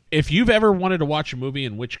satisfying. If you've ever wanted to watch a movie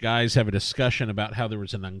in which guys have a discussion about how there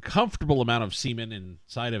was an uncomfortable amount of semen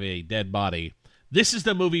inside of a dead body, this is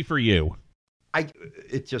the movie for you.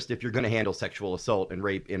 It's just, if you're going to handle sexual assault and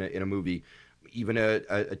rape in a movie, even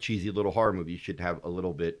a cheesy little horror movie should have a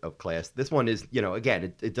little bit of class. This one is,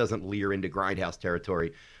 again, it doesn't leer into grindhouse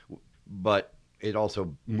territory, but it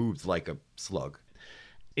also moves like a slug.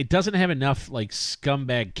 It doesn't have enough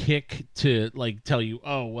scumbag kick to tell you,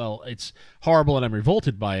 oh, well, it's horrible and I'm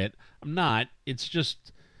revolted by it. I'm not. It's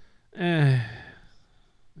just, You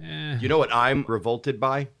know what I'm revolted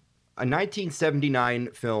by? A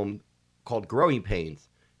 1979 film called Growing Pains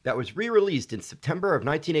that was re-released in September of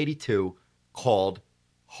 1982 called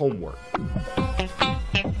homework.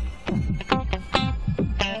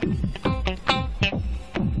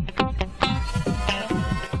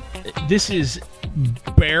 This is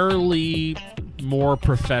barely more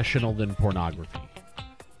professional than pornography.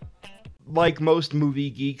 Like most movie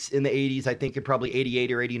geeks in the 80s, I think in probably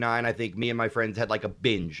 88 or 89, I think me and my friends had like a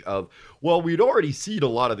binge of, well, we'd already seen a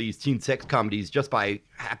lot of these teen sex comedies just by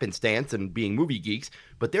happenstance and being movie geeks,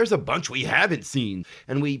 but there's a bunch we haven't seen.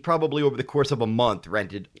 And we probably over the course of a month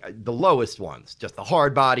rented the lowest ones, just the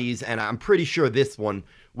hard bodies, and I'm pretty sure this one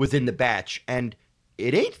was in the batch. And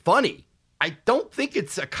it ain't funny. I don't think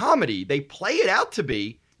it's a comedy. They play it out to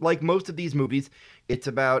be. Like most of these movies, it's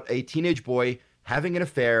about a teenage boy having an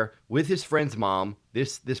affair with his friend's mom.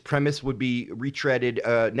 This premise would be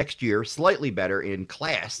retreaded next year, slightly better in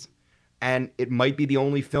Class. And it might be the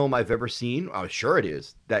only film I've ever seen, I'm sure it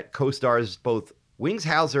is, that co-stars both Wings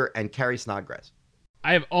Hauser and Carrie Snodgrass.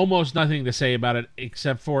 I have almost nothing to say about it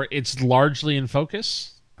except for it's largely in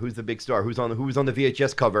focus. Who's the big star? Who was on the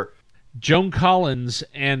VHS cover? Joan Collins,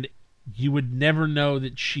 and you would never know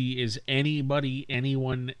that she is anybody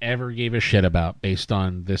anyone ever gave a shit about based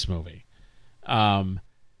on this movie.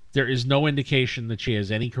 There is no indication that she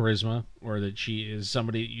has any charisma or that she is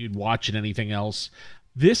somebody you'd watch in anything else.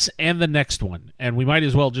 This and the next one, and we might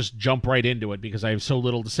as well just jump right into it because I have so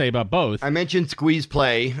little to say about both. I mentioned Squeeze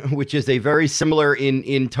Play, which is a very similar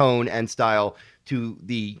in tone and style to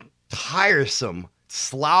the tiresome,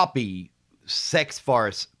 sloppy sex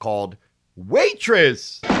farce called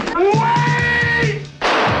Waitress.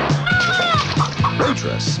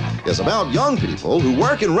 Waitress is about young people who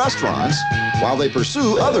work in restaurants while they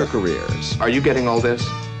pursue other careers. Are you getting all this?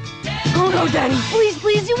 Oh, no, Daddy.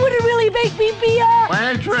 Please, you wouldn't really make me be a...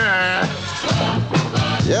 Waitress!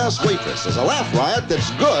 Yes, Waitress is a laugh riot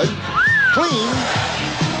that's good, clean,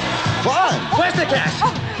 fun. Where's the cash?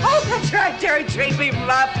 Oh, that's right, Jerry. Treat me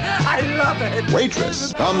rough. I love it.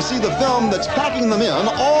 Waitress. Come see the film that's packing them in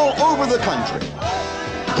all over the country.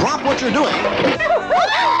 Drop what you're doing.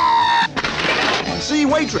 And see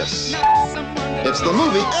Waitress. It's the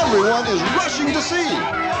movie everyone is rushing to see.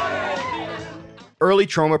 Early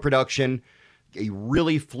Troma production, a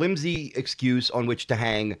really flimsy excuse on which to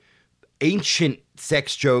hang ancient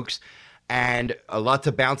sex jokes and lots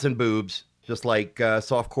of bouncing boobs, just like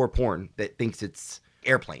softcore porn that thinks it's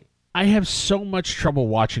Airplane. I have so much trouble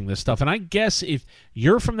watching this stuff, and I guess if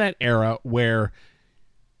you're from that era where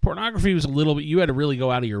pornography was a little bit, you had to really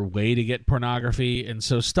go out of your way to get pornography, and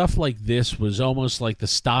so stuff like this was almost like the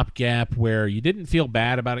stopgap where you didn't feel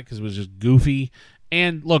bad about it because it was just goofy,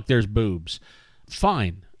 and look, there's boobs.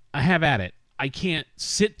 Fine, I have at it. I can't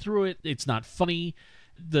sit through it. It's not funny.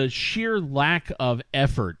 The sheer lack of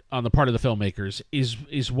effort on the part of the filmmakers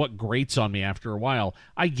is what grates on me after a while.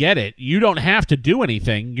 I get it. You don't have to do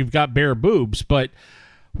anything. You've got bare boobs, but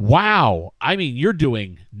wow. I mean, you're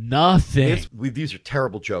doing nothing. These are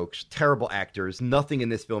terrible jokes, terrible actors. Nothing in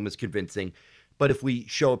this film is convincing. But if we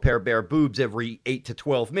show a pair of bare boobs every 8 to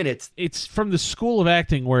 12 minutes... It's from the school of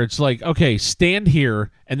acting where it's like, okay, stand here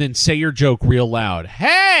and then say your joke real loud.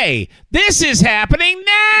 Hey, this is happening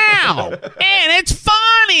now! And it's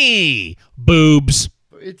funny! Boobs.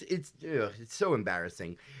 It's so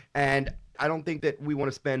embarrassing. And I don't think that we want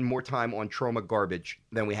to spend more time on Troma garbage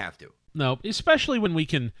than we have to. No, especially when we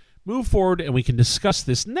can move forward and we can discuss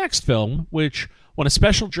this next film, which won a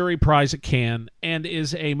special jury prize at Cannes and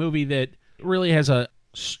is a movie that really has a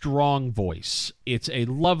strong voice. It's a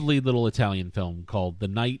lovely little Italian film called The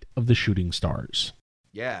Night of the Shooting Stars.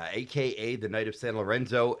 Yeah, a.k.a. The Night of San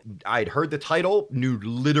Lorenzo. I'd heard the title, knew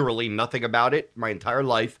literally nothing about it my entire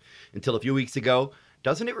life until a few weeks ago.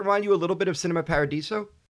 Doesn't it remind you a little bit of Cinema Paradiso?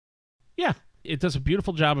 Yeah, it does a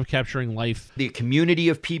beautiful job of capturing life. The community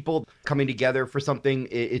of people coming together for something.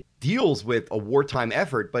 It deals with a wartime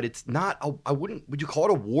effort, but it's not, would you call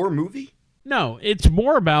it a war movie? No, it's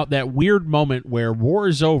more about that weird moment where war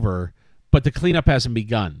is over, but the cleanup hasn't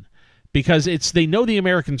begun. Because they know the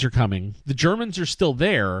Americans are coming, the Germans are still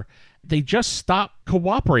there, they just stopped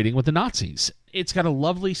cooperating with the Nazis. It's got a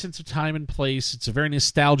lovely sense of time and place, it's a very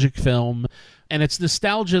nostalgic film, and it's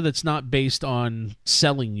nostalgia that's not based on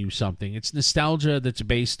selling you something. It's nostalgia that's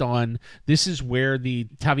based on this is where the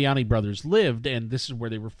Taviani brothers lived and this is where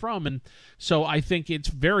they were from. And so I think it's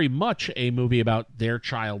very much a movie about their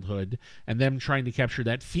childhood and them trying to capture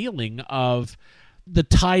that feeling of the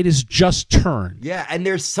tide has just turned. Yeah, and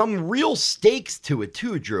there's some real stakes to it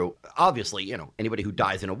too, Drew. Obviously, anybody who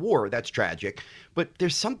dies in a war, that's tragic. But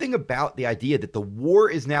there's something about the idea that the war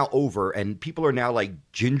is now over and people are now like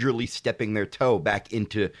gingerly stepping their toe back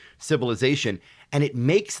into civilization. And it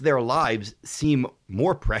makes their lives seem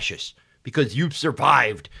more precious because you've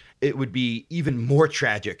survived it would be even more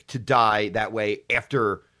tragic to die that way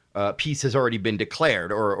after peace has already been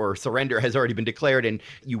declared or surrender has already been declared, and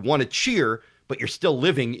you want to cheer, but you're still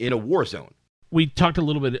living in a war zone. We talked a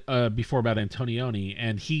little bit before about Antonioni,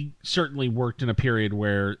 and he certainly worked in a period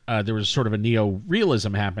where there was sort of a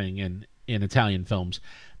neo-realism happening in Italian films.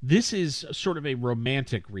 This is sort of a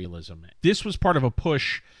romantic realism. This was part of a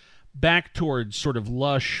push back towards sort of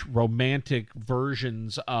lush, romantic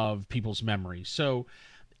versions of people's memories. So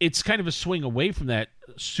it's kind of a swing away from that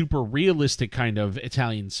super realistic kind of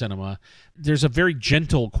Italian cinema. There's a very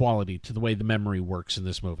gentle quality to the way the memory works in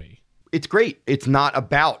this movie. It's great. It's not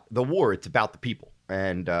about the war. It's about the people.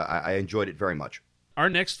 And I enjoyed it very much. Our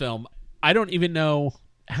next film, I don't even know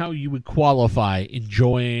how you would qualify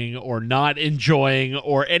enjoying or not enjoying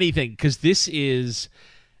or anything, because this is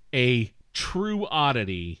a true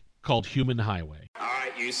oddity called Human Highway. All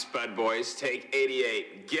right, you spud boys, take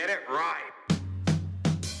 88. Get it right.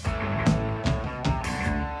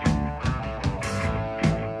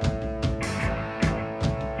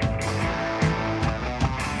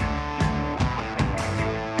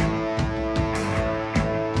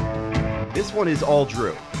 This one is all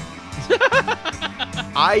Drew.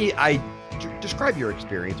 Describe your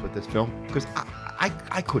experience with this film, because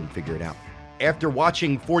I couldn't figure it out. After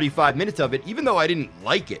watching 45 minutes of it, even though I didn't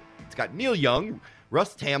like it, it's got Neil Young,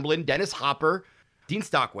 Russ Tamblyn, Dennis Hopper, Dean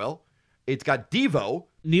Stockwell. It's got Devo.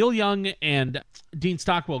 Neil Young and Dean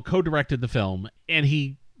Stockwell co-directed the film, and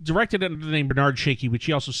he directed it under the name Bernard Shaky, which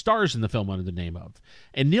he also stars in the film under the name of.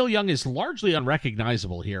 And Neil Young is largely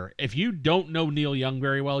unrecognizable here. If you don't know Neil Young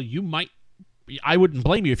very well, I wouldn't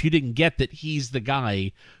blame you if you didn't get that he's the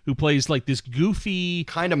guy who plays like this goofy...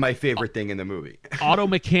 Kind of my favorite thing in the movie. auto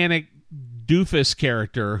mechanic doofus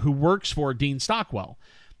character who works for Dean Stockwell.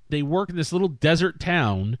 They work in this little desert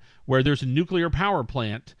town where there's a nuclear power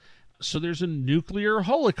plant. So there's a nuclear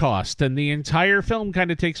holocaust, and the entire film kind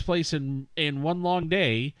of takes place in one long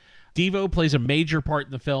day. Devo plays a major part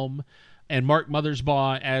in the film, and Mark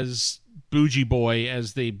Mothersbaugh as Bougie Boy,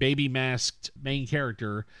 as the baby-masked main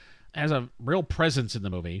character, has a real presence in the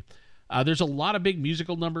movie. There's a lot of big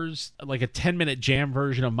musical numbers, like a 10-minute jam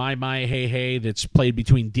version of My My Hey Hey that's played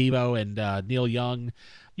between Devo and Neil Young.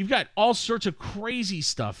 You've got all sorts of crazy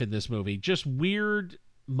stuff in this movie, just weird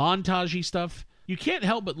montage-y stuff. You can't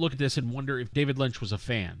help but look at this and wonder if David Lynch was a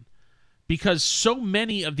fan, because so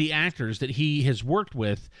many of the actors that he has worked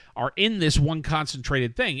with are in this one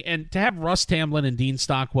concentrated thing. And to have Russ Tamblyn and Dean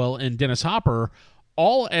Stockwell and Dennis Hopper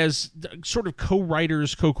all as sort of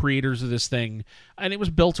co-writers, co-creators of this thing, and it was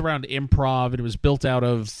built around improv, and it was built out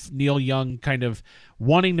of Neil Young kind of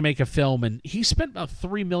wanting to make a film, and he spent about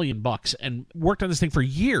 $3 million and worked on this thing for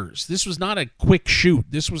years. This was not a quick shoot.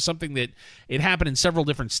 This was something that it happened in several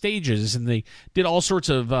different stages, and they did all sorts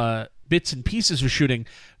of bits and pieces of shooting.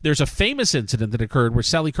 There's a famous incident that occurred where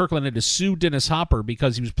Sally Kirkland had to sue Dennis Hopper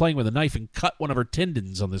because he was playing with a knife and cut one of her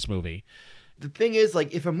tendons on this movie. The thing is,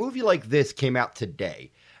 like, if a movie like this came out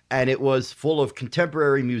today and it was full of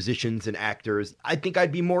contemporary musicians and actors, I think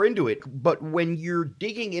I'd be more into it. But when you're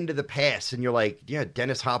digging into the past and you're like, yeah,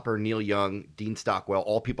 Dennis Hopper, Neil Young, Dean Stockwell,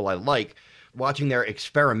 all people I like, watching their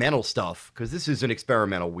experimental stuff, because this is an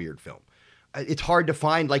experimental weird film, it's hard to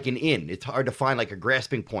find like an in. It's hard to find like a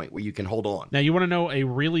grasping point where you can hold on. Now, you want to know a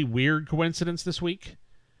really weird coincidence this week?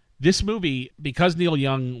 This movie, because Neil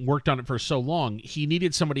Young worked on it for so long, he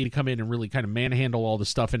needed somebody to come in and really kind of manhandle all the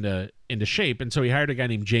stuff into shape. And so he hired a guy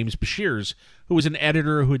named James Bashirs, who was an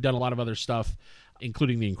editor who had done a lot of other stuff,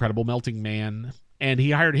 including The Incredible Melting Man. And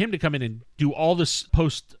he hired him to come in and do all this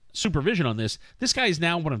post-supervision on this. This guy is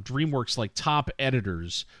now one of DreamWorks' like top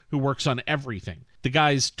editors who works on everything. The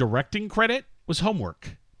guy's directing credit was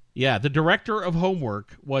Homework. Yeah, the director of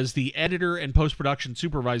Homework was the editor and post-production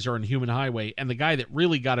supervisor on Human Highway, and the guy that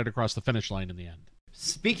really got it across the finish line in the end.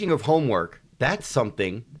 Speaking of Homework, that's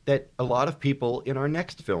something that a lot of people in our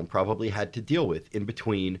next film probably had to deal with in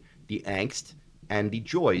between the angst and the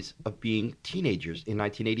joys of being teenagers in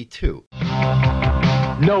 1982.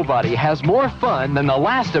 Nobody has more fun than The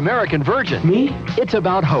Last American Virgin. Me? It's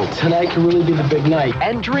about hope. Tonight could really be the big night.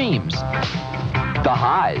 And dreams. The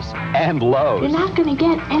highs and lows. You're not going to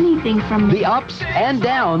get anything from the ups and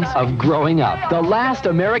downs of growing up. The Last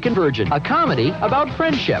American Virgin, a comedy about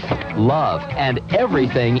friendship, love, and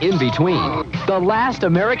everything in between. The Last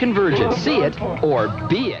American Virgin. See it or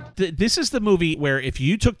be it. This is the movie where if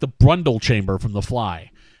you took the Brundle chamber from The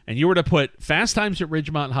Fly and you were to put Fast Times at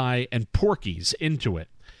Ridgemont High and Porky's into it,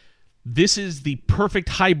 this is the perfect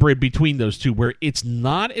hybrid between those two, where it's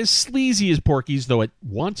not as sleazy as Porky's, though it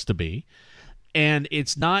wants to be, and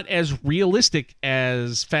it's not as realistic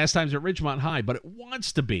as Fast Times at Ridgemont High, but it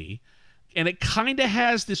wants to be. And it kind of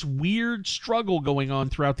has this weird struggle going on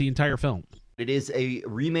throughout the entire film. It is a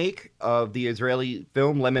remake of the Israeli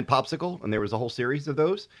film Lemon Popsicle, and there was a whole series of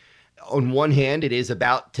those. On one hand, it is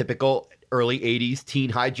about typical early 80s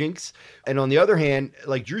teen hijinks. And on the other hand,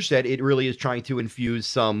 like Drew said, it really is trying to infuse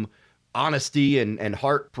some honesty and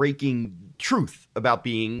heartbreaking truth about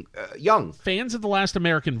being young. Fans of The Last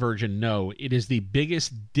American Virgin know it is the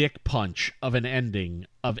biggest dick punch of an ending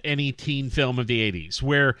of any teen film of the 80s,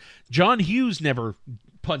 where John Hughes never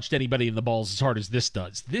punched anybody in the balls as hard as this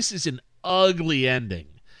does. This is an ugly ending.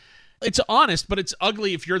 It's honest, but it's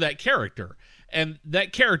ugly if you're that character. And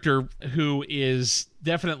that character, who is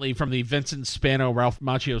definitely from the Vincent Spano, Ralph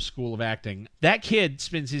Macchio school of acting, that kid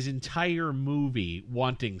spends his entire movie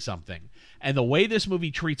wanting something. And the way this movie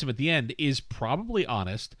treats him at the end is probably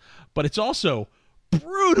honest, but it's also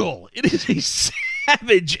brutal. It is a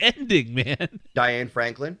savage ending, man. Diane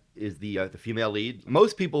Franklin is the female lead.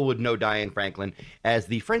 Most people would know Diane Franklin as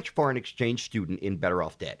the French foreign exchange student in Better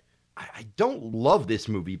Off Dead. I don't love this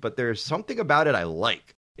movie, but there's something about it I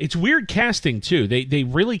like. It's weird casting, too. They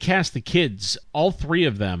really cast the kids. All three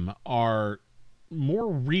of them are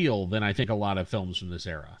more real than I think a lot of films from this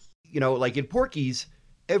era. You know, like in Porky's,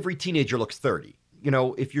 every teenager looks 30. You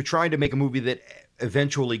know, if you're trying to make a movie that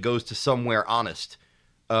eventually goes to somewhere honest,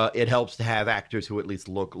 it helps to have actors who at least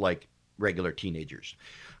look like regular teenagers.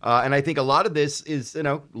 And I think a lot of this is, you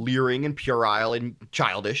know, leering and puerile and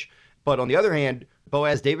childish. But on the other hand,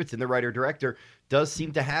 Boaz Davidson, the writer-director, does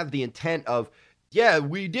seem to have the intent of, yeah,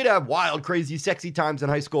 we did have wild, crazy, sexy times in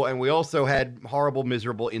high school, and we also had horrible,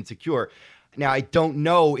 miserable, insecure. Now, I don't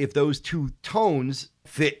know if those two tones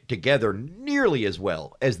fit together nearly as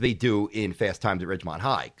well as they do in Fast Times at Ridgemont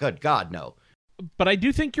High. Good God, no. But I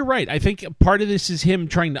do think you're right. I think part of this is him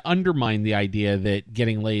trying to undermine the idea that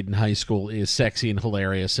getting laid in high school is sexy and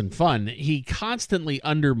hilarious and fun. He constantly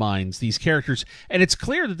undermines these characters, and it's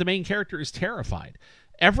clear that the main character is terrified.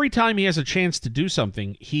 Every time he has a chance to do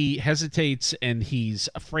something, he hesitates and he's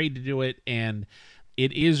afraid to do it, and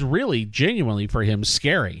it is really genuinely for him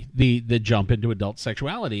scary, the jump into adult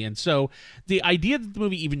sexuality. And so the idea that the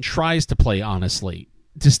movie even tries to play honestly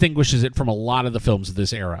distinguishes it from a lot of the films of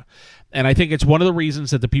this era. And I think it's one of the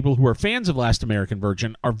reasons that the people who are fans of Last American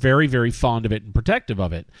Virgin are very, very fond of it and protective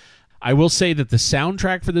of it. I will say that the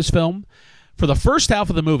soundtrack for this film, for the first half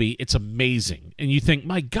of the movie, it's amazing. And you think,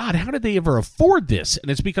 my God, how did they ever afford this?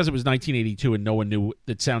 And it's because it was 1982 and no one knew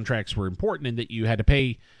that soundtracks were important and that you had to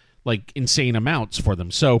pay like insane amounts for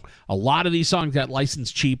them. So a lot of these songs got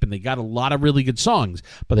licensed cheap and they got a lot of really good songs,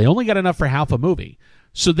 but they only got enough for half a movie.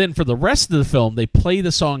 So then for the rest of the film, they play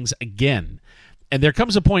the songs again. And there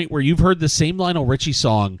comes a point where you've heard the same Lionel Richie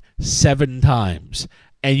song 7 times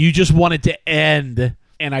and you just want it to end.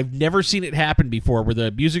 And I've never seen it happen before where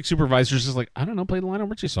the music supervisor is just like, I don't know, play the Lionel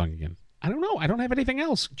Richie song again. I don't know. I don't have anything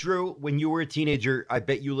else. Drew, when you were a teenager, I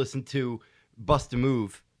bet you listened to Bust a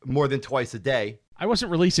Move more than twice a day. I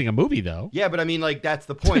wasn't releasing a movie, though. Yeah, but I mean, like, that's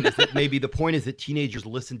the point. Is that maybe the point is that teenagers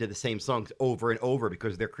listen to the same songs over and over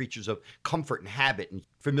because they're creatures of comfort and habit and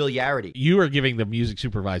familiarity. You are giving the music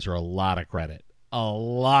supervisor a lot of credit. A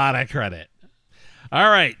lot of credit.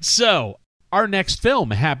 All right, so our next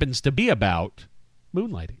film happens to be about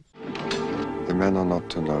moonlighting. The men are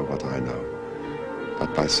not to know what I know,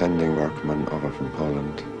 but by sending workmen over from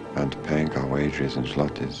Poland and paying our wages in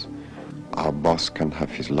zlotys, our boss can have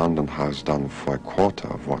his London house done for a quarter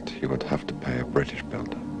of what he would have to pay a British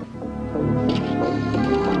builder.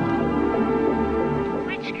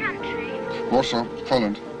 Which country? Warsaw,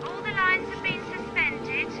 Poland. All the lines have been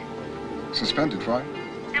suspended. Suspended, why?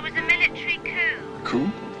 There was a military coup. Coup?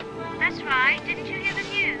 That's right. Didn't you hear the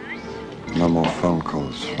news? No more phone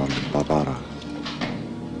calls from Barbara.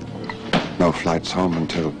 No flights home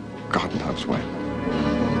until God knows when.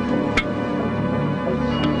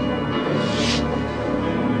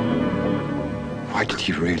 Why did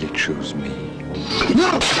he really choose me?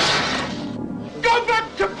 No! Go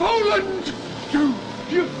back to Poland!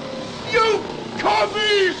 You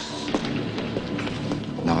commies!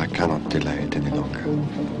 Now I cannot delay it any longer.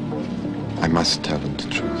 I must tell them the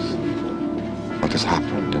truth. What has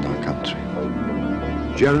happened in our country.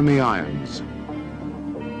 Jeremy Irons.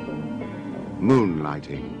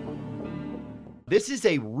 Moonlighting. This is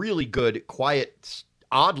a really good, quiet,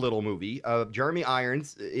 odd little movie. Jeremy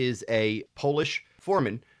Irons is a Polish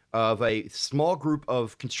foreman of a small group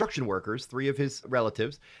of construction workers, 3 of his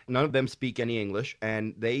relatives. None of them speak any English,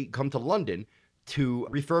 and they come to London to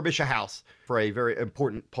refurbish a house for a very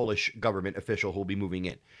important Polish government official who will be moving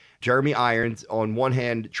in. Jeremy Irons, on one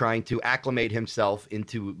hand, trying to acclimate himself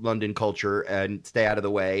into London culture and stay out of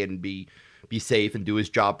the way and be safe and do his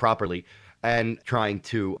job properly. and trying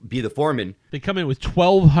to be the foreman. They come in with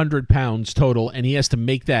 1,200 pounds total, and he has to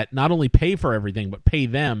make that not only pay for everything, but pay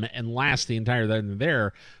them and last the entire time they're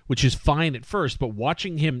there, which is fine at first. But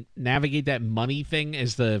watching him navigate that money thing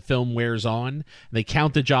as the film wears on, they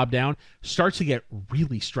count the job down, starts to get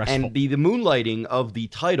really stressful. And the moonlighting of the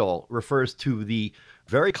title refers to the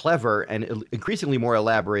very clever and increasingly more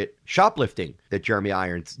elaborate shoplifting that Jeremy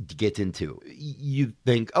Irons gets into. You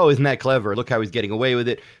think, oh, isn't that clever? Look how he's getting away with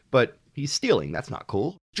it. But he's stealing. That's not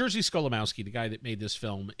cool. Jerzy Skolimowski, the guy that made this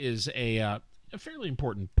film, is a fairly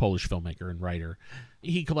important Polish filmmaker and writer.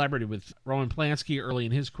 He collaborated with Roman Polanski early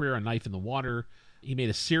in his career on Knife in the Water. He made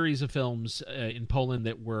a series of films in Poland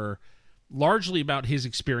that were largely about his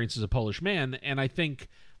experience as a Polish man, and I think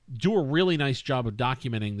do a really nice job of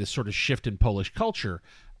documenting this sort of shift in Polish culture.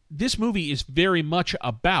 This movie is very much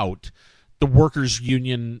about the workers'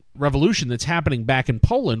 union revolution that's happening back in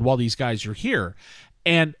Poland while these guys are here.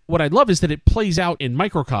 And what I love is that it plays out in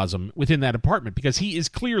microcosm within that apartment, because he is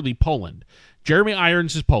clearly Poland. Jeremy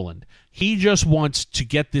Irons is Poland. He just wants to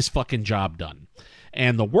get this fucking job done.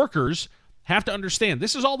 And the workers have to understand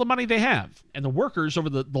this is all the money they have. And the workers, over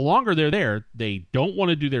the longer they're there, they don't want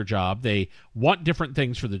to do their job. They want different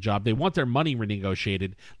things for the job. They want their money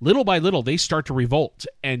renegotiated. Little by little, they start to revolt.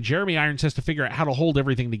 And Jeremy Irons has to figure out how to hold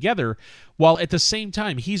everything together, while at the same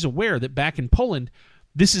time, he's aware that back in Poland,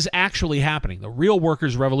 this is actually happening. The real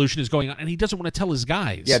workers' revolution is going on, and he doesn't want to tell his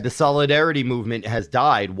guys. Yeah, the solidarity movement has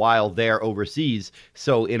died while they're overseas.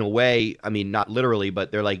 So in a way, I mean, not literally,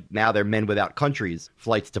 but they're like, now they're men without countries.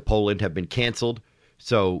 Flights to Poland have been canceled,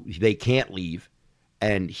 so they can't leave.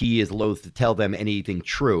 And he is loath to tell them anything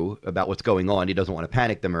true about what's going on. He doesn't want to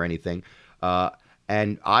panic them or anything.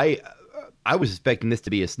 And I was expecting this to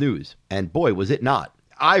be a snooze, and boy, was it not.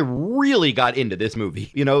 I really got into this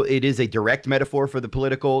movie. You know, it is a direct metaphor for the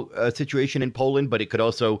political situation in Poland, but it could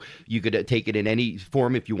also, you could take it in any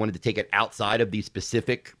form if you wanted to take it outside of the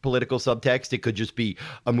specific political subtext. It could just be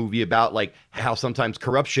a movie about like how sometimes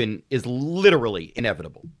corruption is literally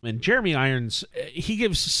inevitable. And Jeremy Irons, he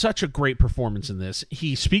gives such a great performance in this.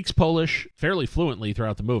 He speaks Polish fairly fluently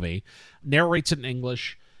throughout the movie, narrates it in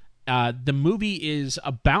English. The movie is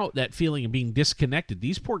about that feeling of being disconnected.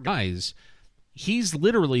 These poor guys, he's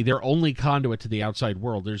literally their only conduit to the outside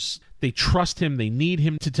world. They trust him. They need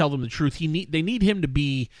him to tell them the truth. They need him to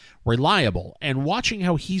be reliable. And watching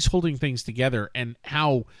how he's holding things together and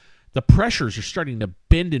how the pressures are starting to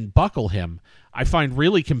bend and buckle him, I find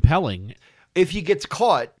really compelling. If he gets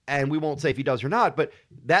caught, and we won't say if he does or not, but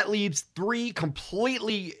that leaves three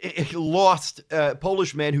completely lost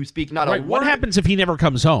Polish men who speak not a word. What happens if he never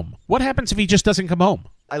comes home? What happens if he just doesn't come home?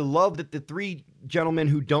 I love that the three gentlemen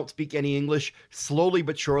who don't speak any English, slowly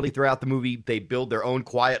but surely throughout the movie, they build their own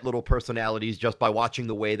quiet little personalities just by watching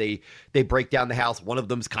the way they break down the house. One of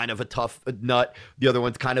them's kind of a tough nut. The other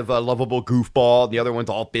one's kind of a lovable goofball. The other one's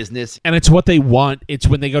all business. And it's what they want. It's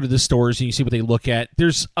when they go to the stores and you see what they look at.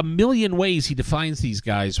 There's a million ways he defines these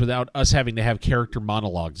guys without us having to have character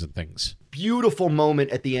monologues and things. Beautiful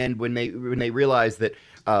moment at the end when they realize that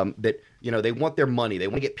you know, they want their money. They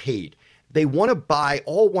want to get paid. They want to buy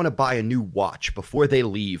a new watch before they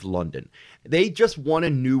leave London. They just want a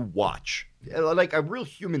new watch. Like a real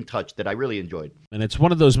human touch that I really enjoyed. And it's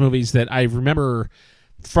one of those movies that I remember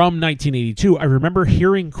from 1982. I remember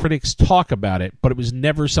hearing critics talk about it, but it was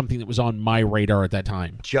never something that was on my radar at that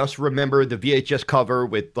time. Just remember the VHS cover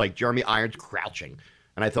with like Jeremy Irons crouching.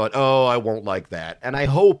 And I thought, oh, I won't like that. And I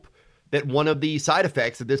hope that one of the side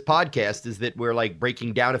effects of this podcast is that we're like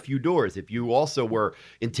breaking down a few doors. If you also were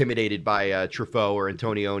intimidated by Truffaut or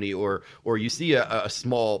Antonioni, or you see a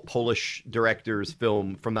small Polish director's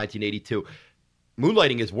film from 1982,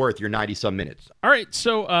 Moonlighting is worth your 90-some minutes. All right,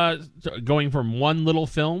 so going from one little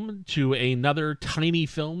film to another tiny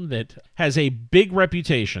film that has a big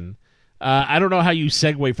reputation, I don't know how you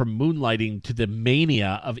segue from Moonlighting to the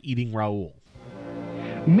mania of Eating Raoul.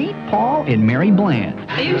 Meet Paul and Mary Bland.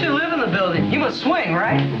 You two live in the building. You must swing,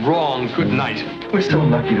 right? Wrong. Good night. We're still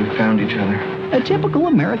lucky to have found each other. A typical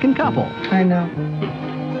American couple. I know.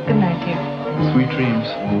 Good night, dear. Sweet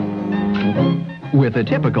dreams. With a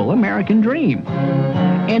typical American dream.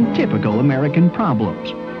 And typical American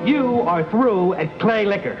problems. You are through at Clay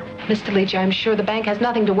Liquor. Mr. Leach, I'm sure the bank has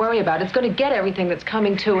nothing to worry about. It's going to get everything that's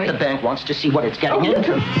coming to it. The bank wants to see what it's getting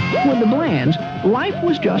into. With the Blands, life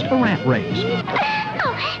was just a rat race.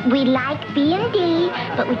 We like B&D,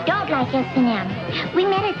 but we don't like S&M. We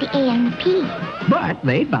met at the A and the P. But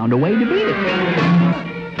they found a way to beat it.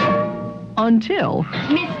 Until...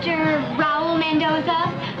 Mr. Raul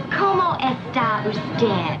Mendoza, como es star who's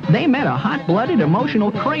dead. They met a hot-blooded,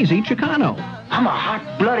 emotional, crazy Chicano. I'm a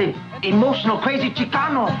hot-blooded, emotional, crazy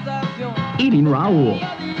Chicano. Eating Raoul.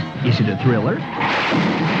 Is it a thriller?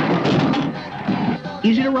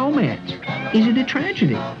 Is it a romance? Is it a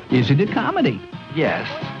tragedy? Is it a comedy? Yes,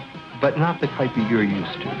 but not the type that you're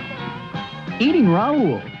used to. Eating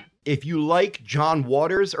Raoul. If you like John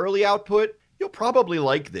Waters' early output, you'll probably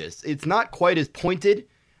like this. It's not quite as pointed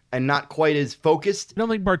and not quite as focused. I don't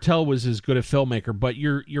think Bartel was as good a filmmaker, but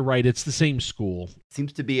you're right. It's the same school.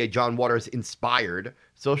 Seems to be a John Waters-inspired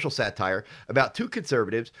social satire about two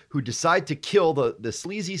conservatives who decide to kill the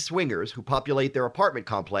sleazy swingers who populate their apartment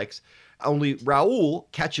complex. Only Raoul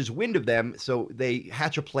catches wind of them, so they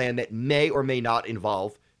hatch a plan that may or may not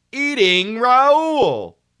involve eating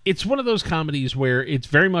Raoul. It's one of those comedies where it's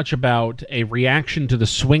very much about a reaction to the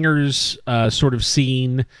swingers sort of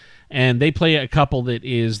scene, and they play a couple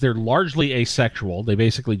they're largely asexual. They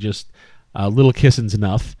basically just little kissing's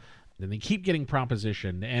enough, and they keep getting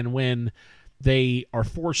propositioned. And when they are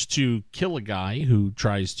forced to kill a guy who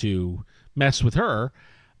tries to mess with her,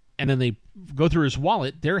 and then they go through his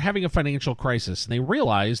wallet, they're having a financial crisis, and they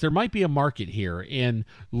realize there might be a market here in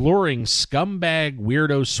luring scumbag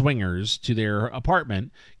weirdo swingers to their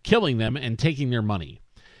apartment, killing them, and taking their money.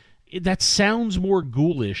 That sounds more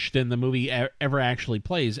ghoulish than the movie ever actually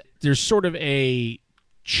plays. There's sort of a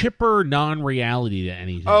chipper non-reality to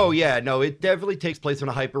anything. Oh, yeah. No, it definitely takes place in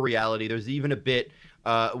a hyper-reality. There's even a bit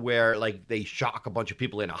where like they shock a bunch of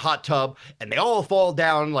people in a hot tub, and they all fall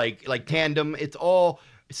down like tandem. It's all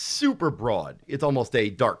super broad. It's almost a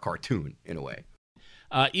dark cartoon in a way.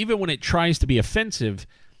 Even when it tries to be offensive,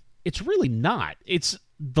 it's really not. It's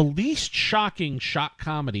the least shocking shock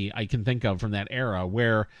comedy I can think of from that era,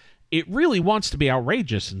 where it really wants to be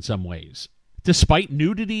outrageous in some ways. Despite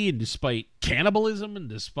nudity and despite cannibalism and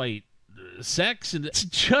despite sex, and it's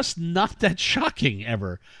just not that shocking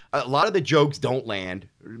ever. A lot of the jokes don't land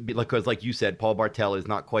because, like you said, Paul Bartel is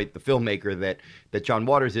not quite the filmmaker that John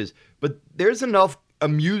Waters is, but there's enough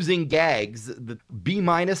amusing gags that B-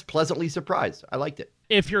 pleasantly surprised. I liked it.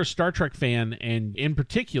 If you're a Star Trek fan, and in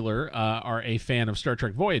particular are a fan of Star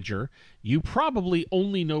Trek Voyager, you probably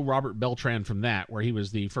only know Robert Beltran from that, where he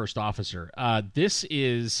was the first officer. This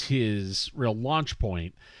is his real launch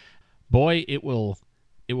point. Boy, it will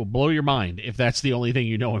blow your mind if that's the only thing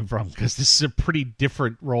you know him from, because this is a pretty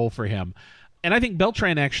different role for him. And I think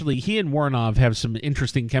Beltran, actually, he and Voronov have some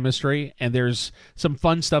interesting chemistry, and there's some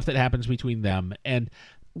fun stuff that happens between them. And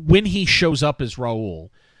when he shows up as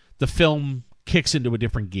Raoul, the film kicks into a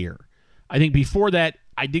different gear. I think before that,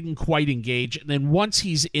 I didn't quite engage. And then once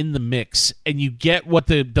he's in the mix and you get what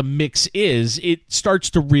the mix is, it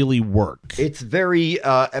starts to really work. It's very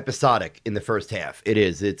episodic in the first half. It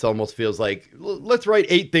is. It almost feels like, let's write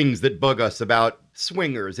 8 things that bug us about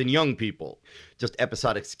swingers and young people. Just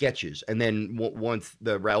episodic sketches. And then once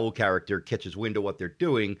the Raoul character catches wind of what they're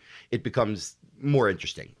doing, it becomes more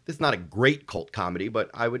interesting. It's not a great cult comedy,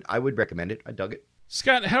 but I would recommend it. I dug it.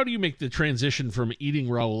 Scott, how do you make the transition from eating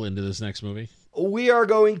Raoul into this next movie? We are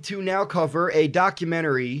going to now cover a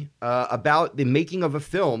documentary about the making of a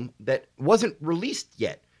film that wasn't released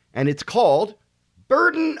yet, and it's called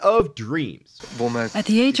Burden of Dreams. At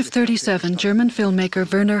the age of 37, German filmmaker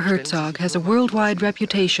Werner Herzog has a worldwide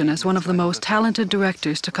reputation as one of the most talented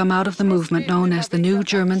directors to come out of the movement known as the New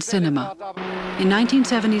German Cinema. In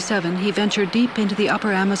 1977, he ventured deep into the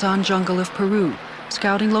upper Amazon jungle of Peru,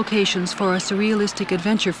 scouting locations for a surrealistic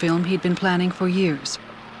adventure film he'd been planning for years,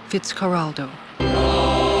 Fitzcarraldo.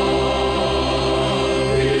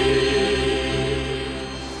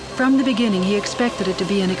 From the beginning, he expected it to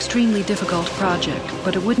be an extremely difficult project,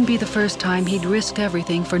 but it wouldn't be the first time he'd risked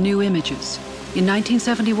everything for new images. In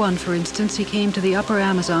 1971, for instance, he came to the upper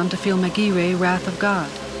Amazon to film Aguirre, Wrath of God,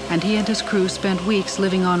 and he and his crew spent weeks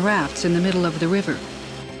living on rafts in the middle of the river.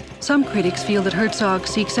 Some critics feel that Herzog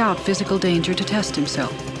seeks out physical danger to test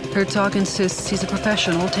himself. Herzog insists he's a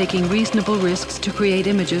professional taking reasonable risks to create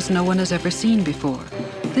images no one has ever seen before.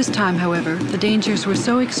 This time, however, the dangers were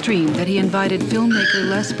so extreme that he invited filmmaker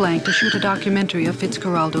Les Blank to shoot a documentary of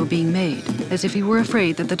Fitzcarraldo being made, as if he were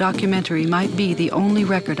afraid that the documentary might be the only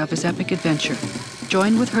record of his epic adventure.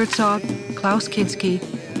 Join with Herzog, Klaus Kinski,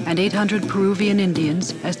 and 800 Peruvian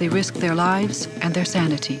Indians as they risk their lives and their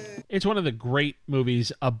sanity. It's one of the great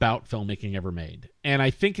movies about filmmaking ever made. And I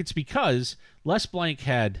think it's because Les Blank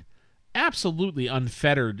had absolutely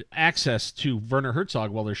unfettered access to Werner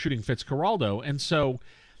Herzog while they're shooting Fitzcarraldo. And so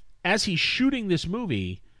as he's shooting this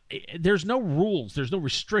movie, there's no rules, there's no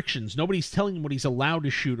restrictions. Nobody's telling him what he's allowed to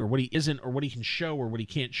shoot or what he isn't or what he can show or what he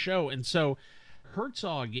can't show. And so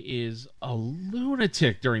Herzog is a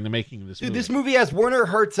lunatic during the making of this movie. Dude, this movie has Werner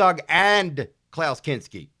Herzog and Klaus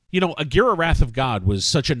Kinski. You know, Agira Wrath of God was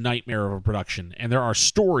such a nightmare of a production, and there are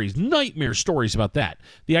stories, nightmare stories about that.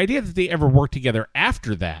 The idea that they ever worked together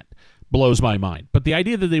after that blows my mind. But the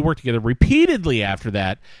idea that they worked together repeatedly after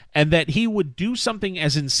that, and that he would do something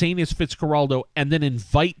as insane as Fitzcarraldo and then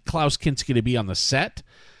invite Klaus Kinski to be on the set,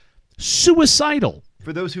 suicidal.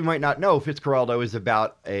 For those who might not know, Fitzcarraldo is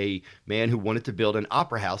about a man who wanted to build an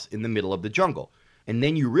opera house in the middle of the jungle. And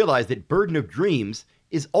then you realize that Burden of Dreams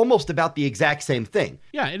is almost about the exact same thing.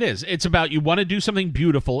 Yeah, it is. It's about you want to do something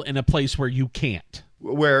beautiful in a place where you can't.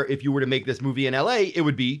 Where if you were to make this movie in LA, it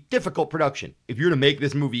would be difficult production. If you were to make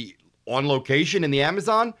this movie on location in the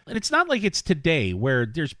Amazon. And it's not like it's today where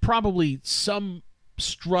there's probably some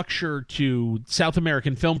structure to South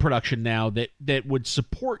American film production now that would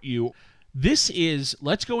support you. This is,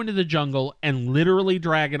 let's go into the jungle and literally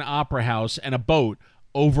drag an opera house and a boat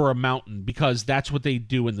over a mountain because that's what they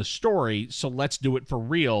do in the story, so let's do it for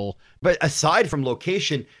real. But aside from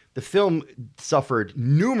location, the film suffered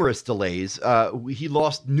numerous delays. He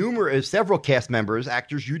lost several cast members,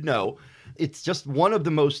 actors you'd know. It's just one of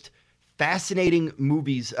the most fascinating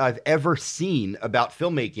movies I've ever seen about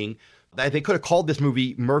filmmaking. They could have called this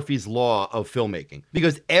movie Murphy's Law of filmmaking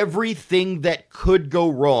because everything that could go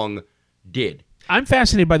wrong did. I'm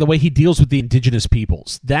fascinated by the way he deals with the indigenous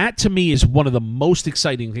peoples. That, to me, is one of the most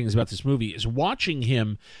exciting things about this movie, is watching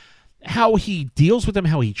him, how he deals with them,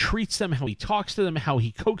 how he treats them, how he talks to them, how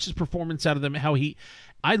he coaxes performance out of them,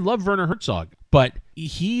 I love Werner Herzog, but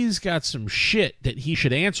he's got some shit that he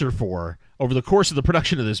should answer for over the course of the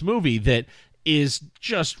production of this movie that is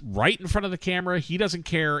just right in front of the camera. He doesn't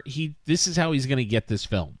care. This is how he's going to get this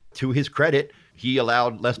film. To his credit, he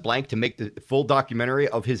allowed Les Blank to make the full documentary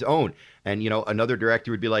of his own. And, another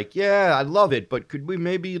director would be like, yeah, I love it, but could we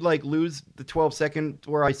maybe lose the 12 seconds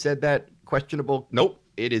where I said that questionable? Nope.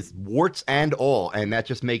 It is warts and all. And that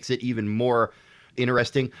just makes it even more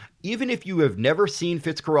interesting. Even if you have never seen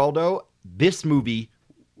Fitzcarraldo, this movie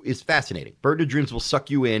is fascinating. Burden of Dreams will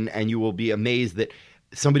suck you in, and you will be amazed that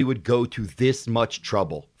somebody would go to this much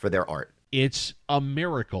trouble for their art. It's a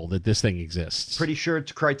miracle that this thing exists. Pretty sure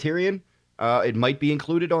it's Criterion. It might be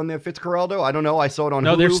included on their Fitzcarraldo. I don't know. I saw it on Hulu.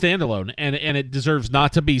 No, they're standalone, and it deserves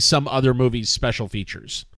not to be some other movie's special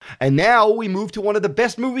features. And now we move to one of the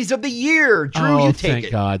best movies of the year. Drew, you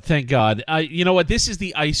take it. Thank God. You know what? This is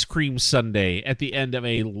the ice cream sundae at the end of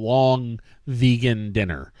a long vegan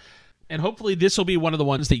dinner. And hopefully this will be one of the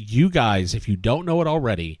ones that you guys, if you don't know it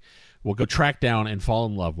already, will go track down and fall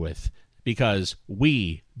in love with, because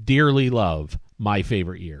we dearly love My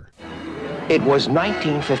Favorite Year. It was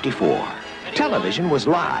 1954. Television was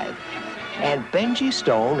live, and Benji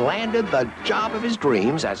Stone landed the job of his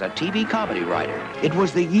dreams as a TV comedy writer. It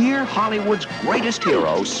was the year Hollywood's greatest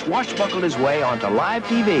hero swashbuckled his way onto live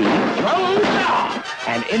TV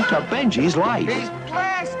and into Benji's life. He's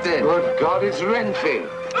blasted. Good God, it's Renfield.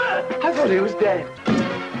 I thought he was dead.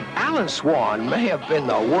 Alan Swan may have been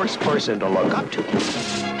the worst person to look up to,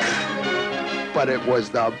 but it was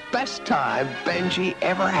the best time Benji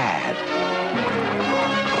ever had.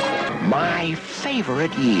 My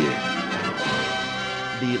favorite year.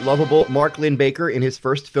 The lovable Mark Linn-Baker, in his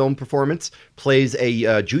first film performance, plays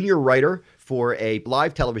a junior writer for a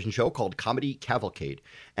live television show called Comedy Cavalcade.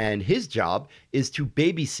 And his job is to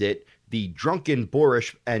babysit the drunken,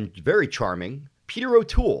 boorish, and very charming Peter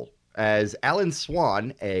O'Toole as Alan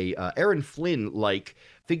Swan, a Aaron Flynn-like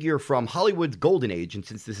figure from Hollywood's golden age. And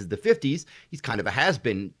since this is the 50s, he's kind of a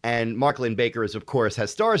has-been. And Mark Linn-Baker, of course, has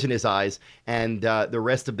stars in his eyes. And the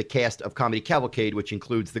rest of the cast of Comedy Cavalcade, which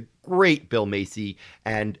includes the great Bill Macy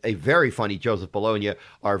and a very funny Joseph Bologna,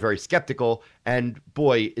 are very skeptical. And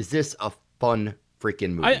boy, is this a fun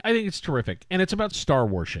freaking movie. I think it's terrific. And it's about star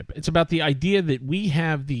worship. It's about the idea that we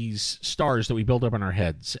have these stars that we build up in our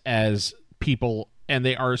heads as people, and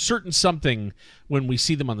they are a certain something when we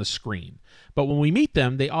see them on the screen. But when we meet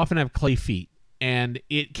them, they often have clay feet, and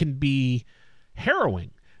it can be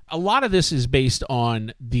harrowing. A lot of this is based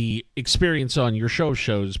on the experience on your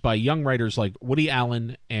shows by young writers like Woody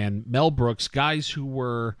Allen and Mel Brooks, guys who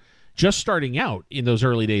were just starting out in those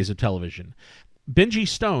early days of television. Benji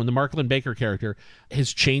Stone, the Mark Linn-Baker character,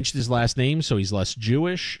 has changed his last name so he's less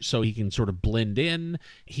Jewish, so he can sort of blend in.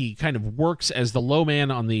 He kind of works as the low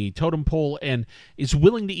man on the totem pole and is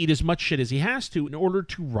willing to eat as much shit as he has to in order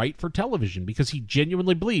to write for television, because he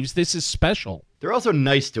genuinely believes this is special. They're also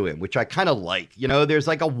nice to him, which I kind of like. You know, there's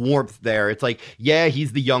like a warmth there. It's like, yeah,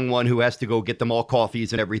 he's the young one who has to go get them all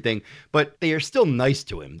coffees and everything, but they are still nice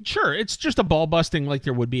to him. Sure, it's just a ball busting like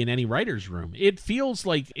there would be in any writer's room. It feels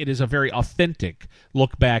like it is a very authentic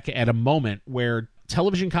look back at a moment where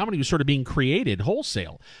television comedy was sort of being created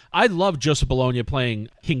wholesale. I love Joseph Bologna playing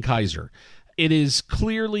King Kaiser. It is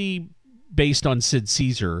clearly based on Sid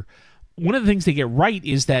Caesar. One of the things they get right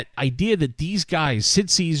is that idea that these guys, Sid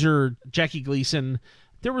Caesar, Jackie Gleason,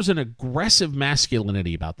 there was an aggressive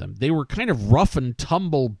masculinity about them. They were kind of rough and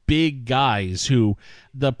tumble big guys who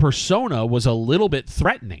the persona was a little bit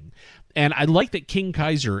threatening. And I like that King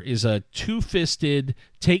Kaiser is a two-fisted,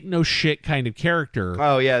 take-no-shit kind of character.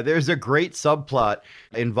 Oh, yeah. There's a great subplot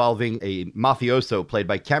involving a mafioso played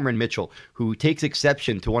by Cameron Mitchell who takes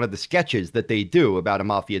exception to one of the sketches that they do about a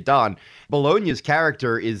mafia don. Bologna's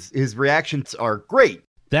character, his reactions are great.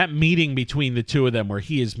 That meeting between the two of them where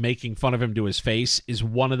he is making fun of him to his face is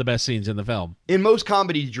one of the best scenes in the film. In most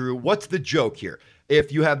comedies, Drew, what's the joke here?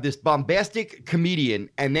 If you have this bombastic comedian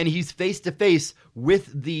and then he's face-to-face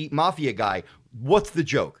with the mafia guy, what's the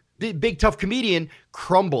joke? The big tough comedian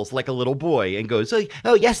crumbles like a little boy and goes,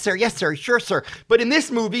 oh, yes, sir, sure, sir. But in this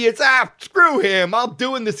movie, it's, screw him. I'm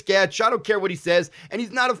doing the sketch. I don't care what he says. And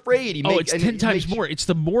he's not afraid. It's 10 times more. It's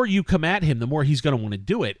the more you come at him, the more he's going to want to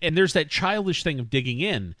do it. And there's that childish thing of digging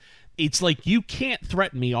in. It's like, you can't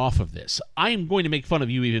threaten me off of this. I am going to make fun of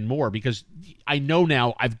you even more because I know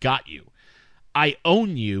now I've got you. I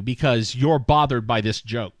own you because you're bothered by this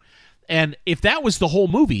joke. And if that was the whole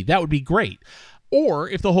movie, that would be great. Or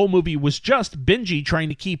if the whole movie was just Benji trying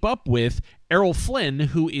to keep up with Errol Flynn,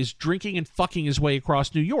 who is drinking and fucking his way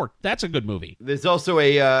across New York. That's a good movie. There's also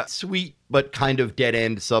a sweet but kind of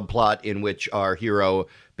dead-end subplot in which our hero,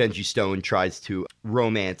 Benji Stone, tries to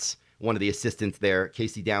romance one of the assistants there,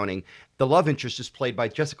 Casey Downing. The love interest is played by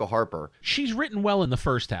Jessica Harper. She's written well in the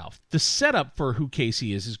first half. The setup for who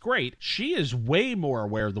Casey is great. She is way more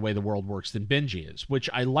aware of the way the world works than Benji is, which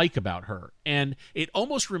I like about her. And it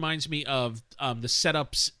almost reminds me of the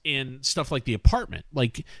setups in stuff like The Apartment.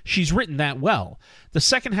 Like, she's written that well. The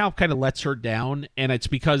second half kind of lets her down, and it's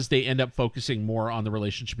because they end up focusing more on the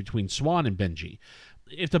relationship between Swan and Benji.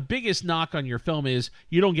 If the biggest knock on your film is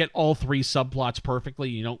you don't get all three subplots perfectly,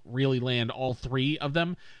 you don't really land all three of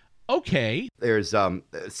them, okay. There's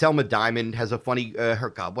Selma Diamond has a funny,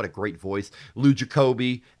 God, what a great voice. Lou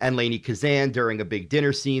Jacoby and Lainey Kazan during a big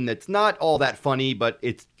dinner scene that's not all that funny, but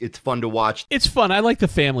it's fun to watch. It's fun. I like the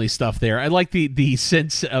family stuff there. I like the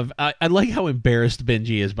sense of, I like how embarrassed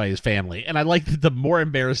Benji is by his family. And I like that the more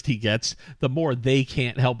embarrassed he gets, the more they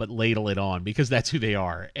can't help but ladle it on because that's who they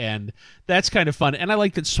are. And that's kind of fun. And I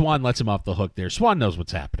like that Swan lets him off the hook there. Swan knows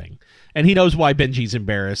what's happening. And he knows why Benji's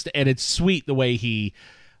embarrassed. And it's sweet the way he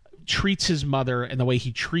treats his mother and the way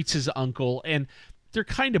he treats his uncle. And they're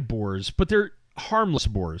kind of bores, but they're harmless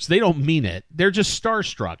bores. They don't mean it. They're just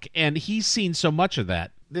starstruck. And he's seen so much of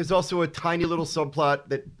that. There's also a tiny little subplot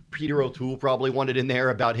that Peter O'Toole probably wanted in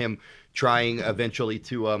there about him trying eventually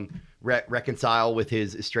to reconcile with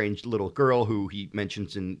his estranged little girl who he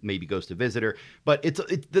mentions and maybe goes to visit her. But it's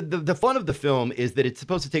the fun of the film is that it's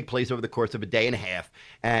supposed to take place over the course of a day and a half.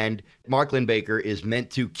 And Mark Linn-Baker is meant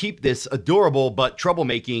to keep this adorable but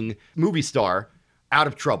troublemaking movie star out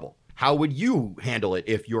of trouble. How would you handle it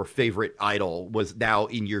if your favorite idol was now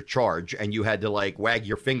in your charge and you had to like wag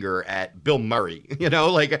your finger at Bill Murray? You know,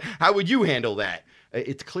 like how would you handle that?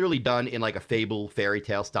 It's clearly done in like a fable fairy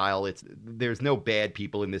tale style. There's no bad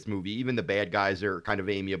people in this movie. Even the bad guys are kind of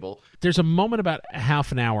amiable. There's a moment about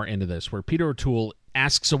half an hour into this where Peter O'Toole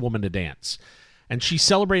asks a woman to dance. And she's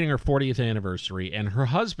celebrating her 40th anniversary, and her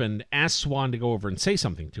husband asks Swan to go over and say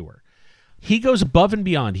something to her. He goes above and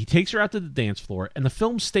beyond. He takes her out to the dance floor, and the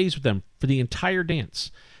film stays with them for the entire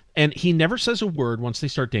dance. And he never says a word once they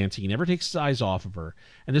start dancing. He never takes his eyes off of her.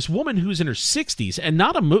 And this woman who's in her 60s, and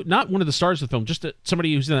not one of the stars of the film, just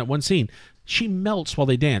somebody who's in that one scene, she melts while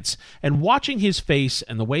they dance. And watching his face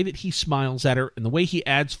and the way that he smiles at her and the way he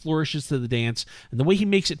adds flourishes to the dance and the way he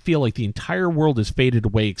makes it feel like the entire world has faded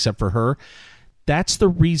away except for her, that's the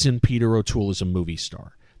reason Peter O'Toole is a movie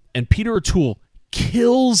star. And Peter O'Toole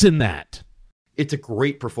kills in that. It's a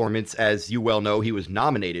great performance. As you well know, he was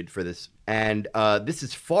nominated for this. And this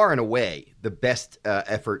is far and away the best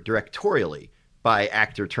effort directorially by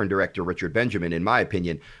actor-turned-director Richard Benjamin, in my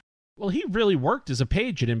opinion. Well, he really worked as a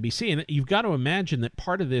page at NBC, and you've got to imagine that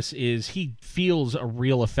part of this is he feels a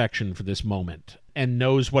real affection for this moment and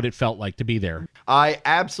knows what it felt like to be there. I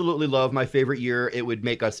absolutely love My Favorite Year. It would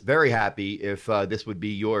make us very happy if this would be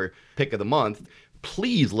your pick of the month.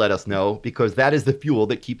 please let us know, because that is the fuel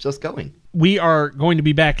that keeps us going. We are going to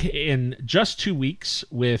be back in just 2 weeks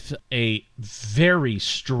with a very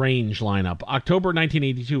strange lineup. October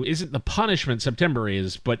 1982 isn't the punishment September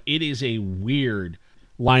is, but it is a weird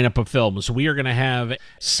lineup of films. We are going to have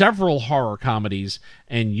several horror comedies,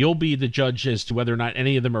 and you'll be the judge as to whether or not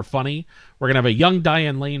any of them are funny. We're going to have a young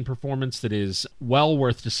Diane Lane performance that is well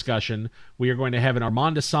worth discussion. We are going to have an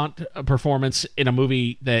Armand Assant performance in a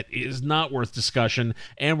movie that is not worth discussion,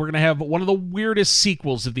 and we're going to have one of the weirdest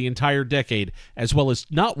sequels of the entire decade, as well as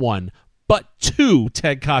not one, but 2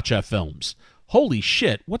 Ted Kotcheff films. Holy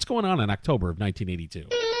shit, what's going on in October of 1982?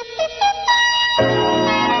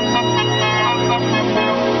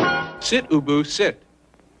 Sit, Ubu, sit.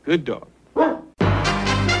 Good dog.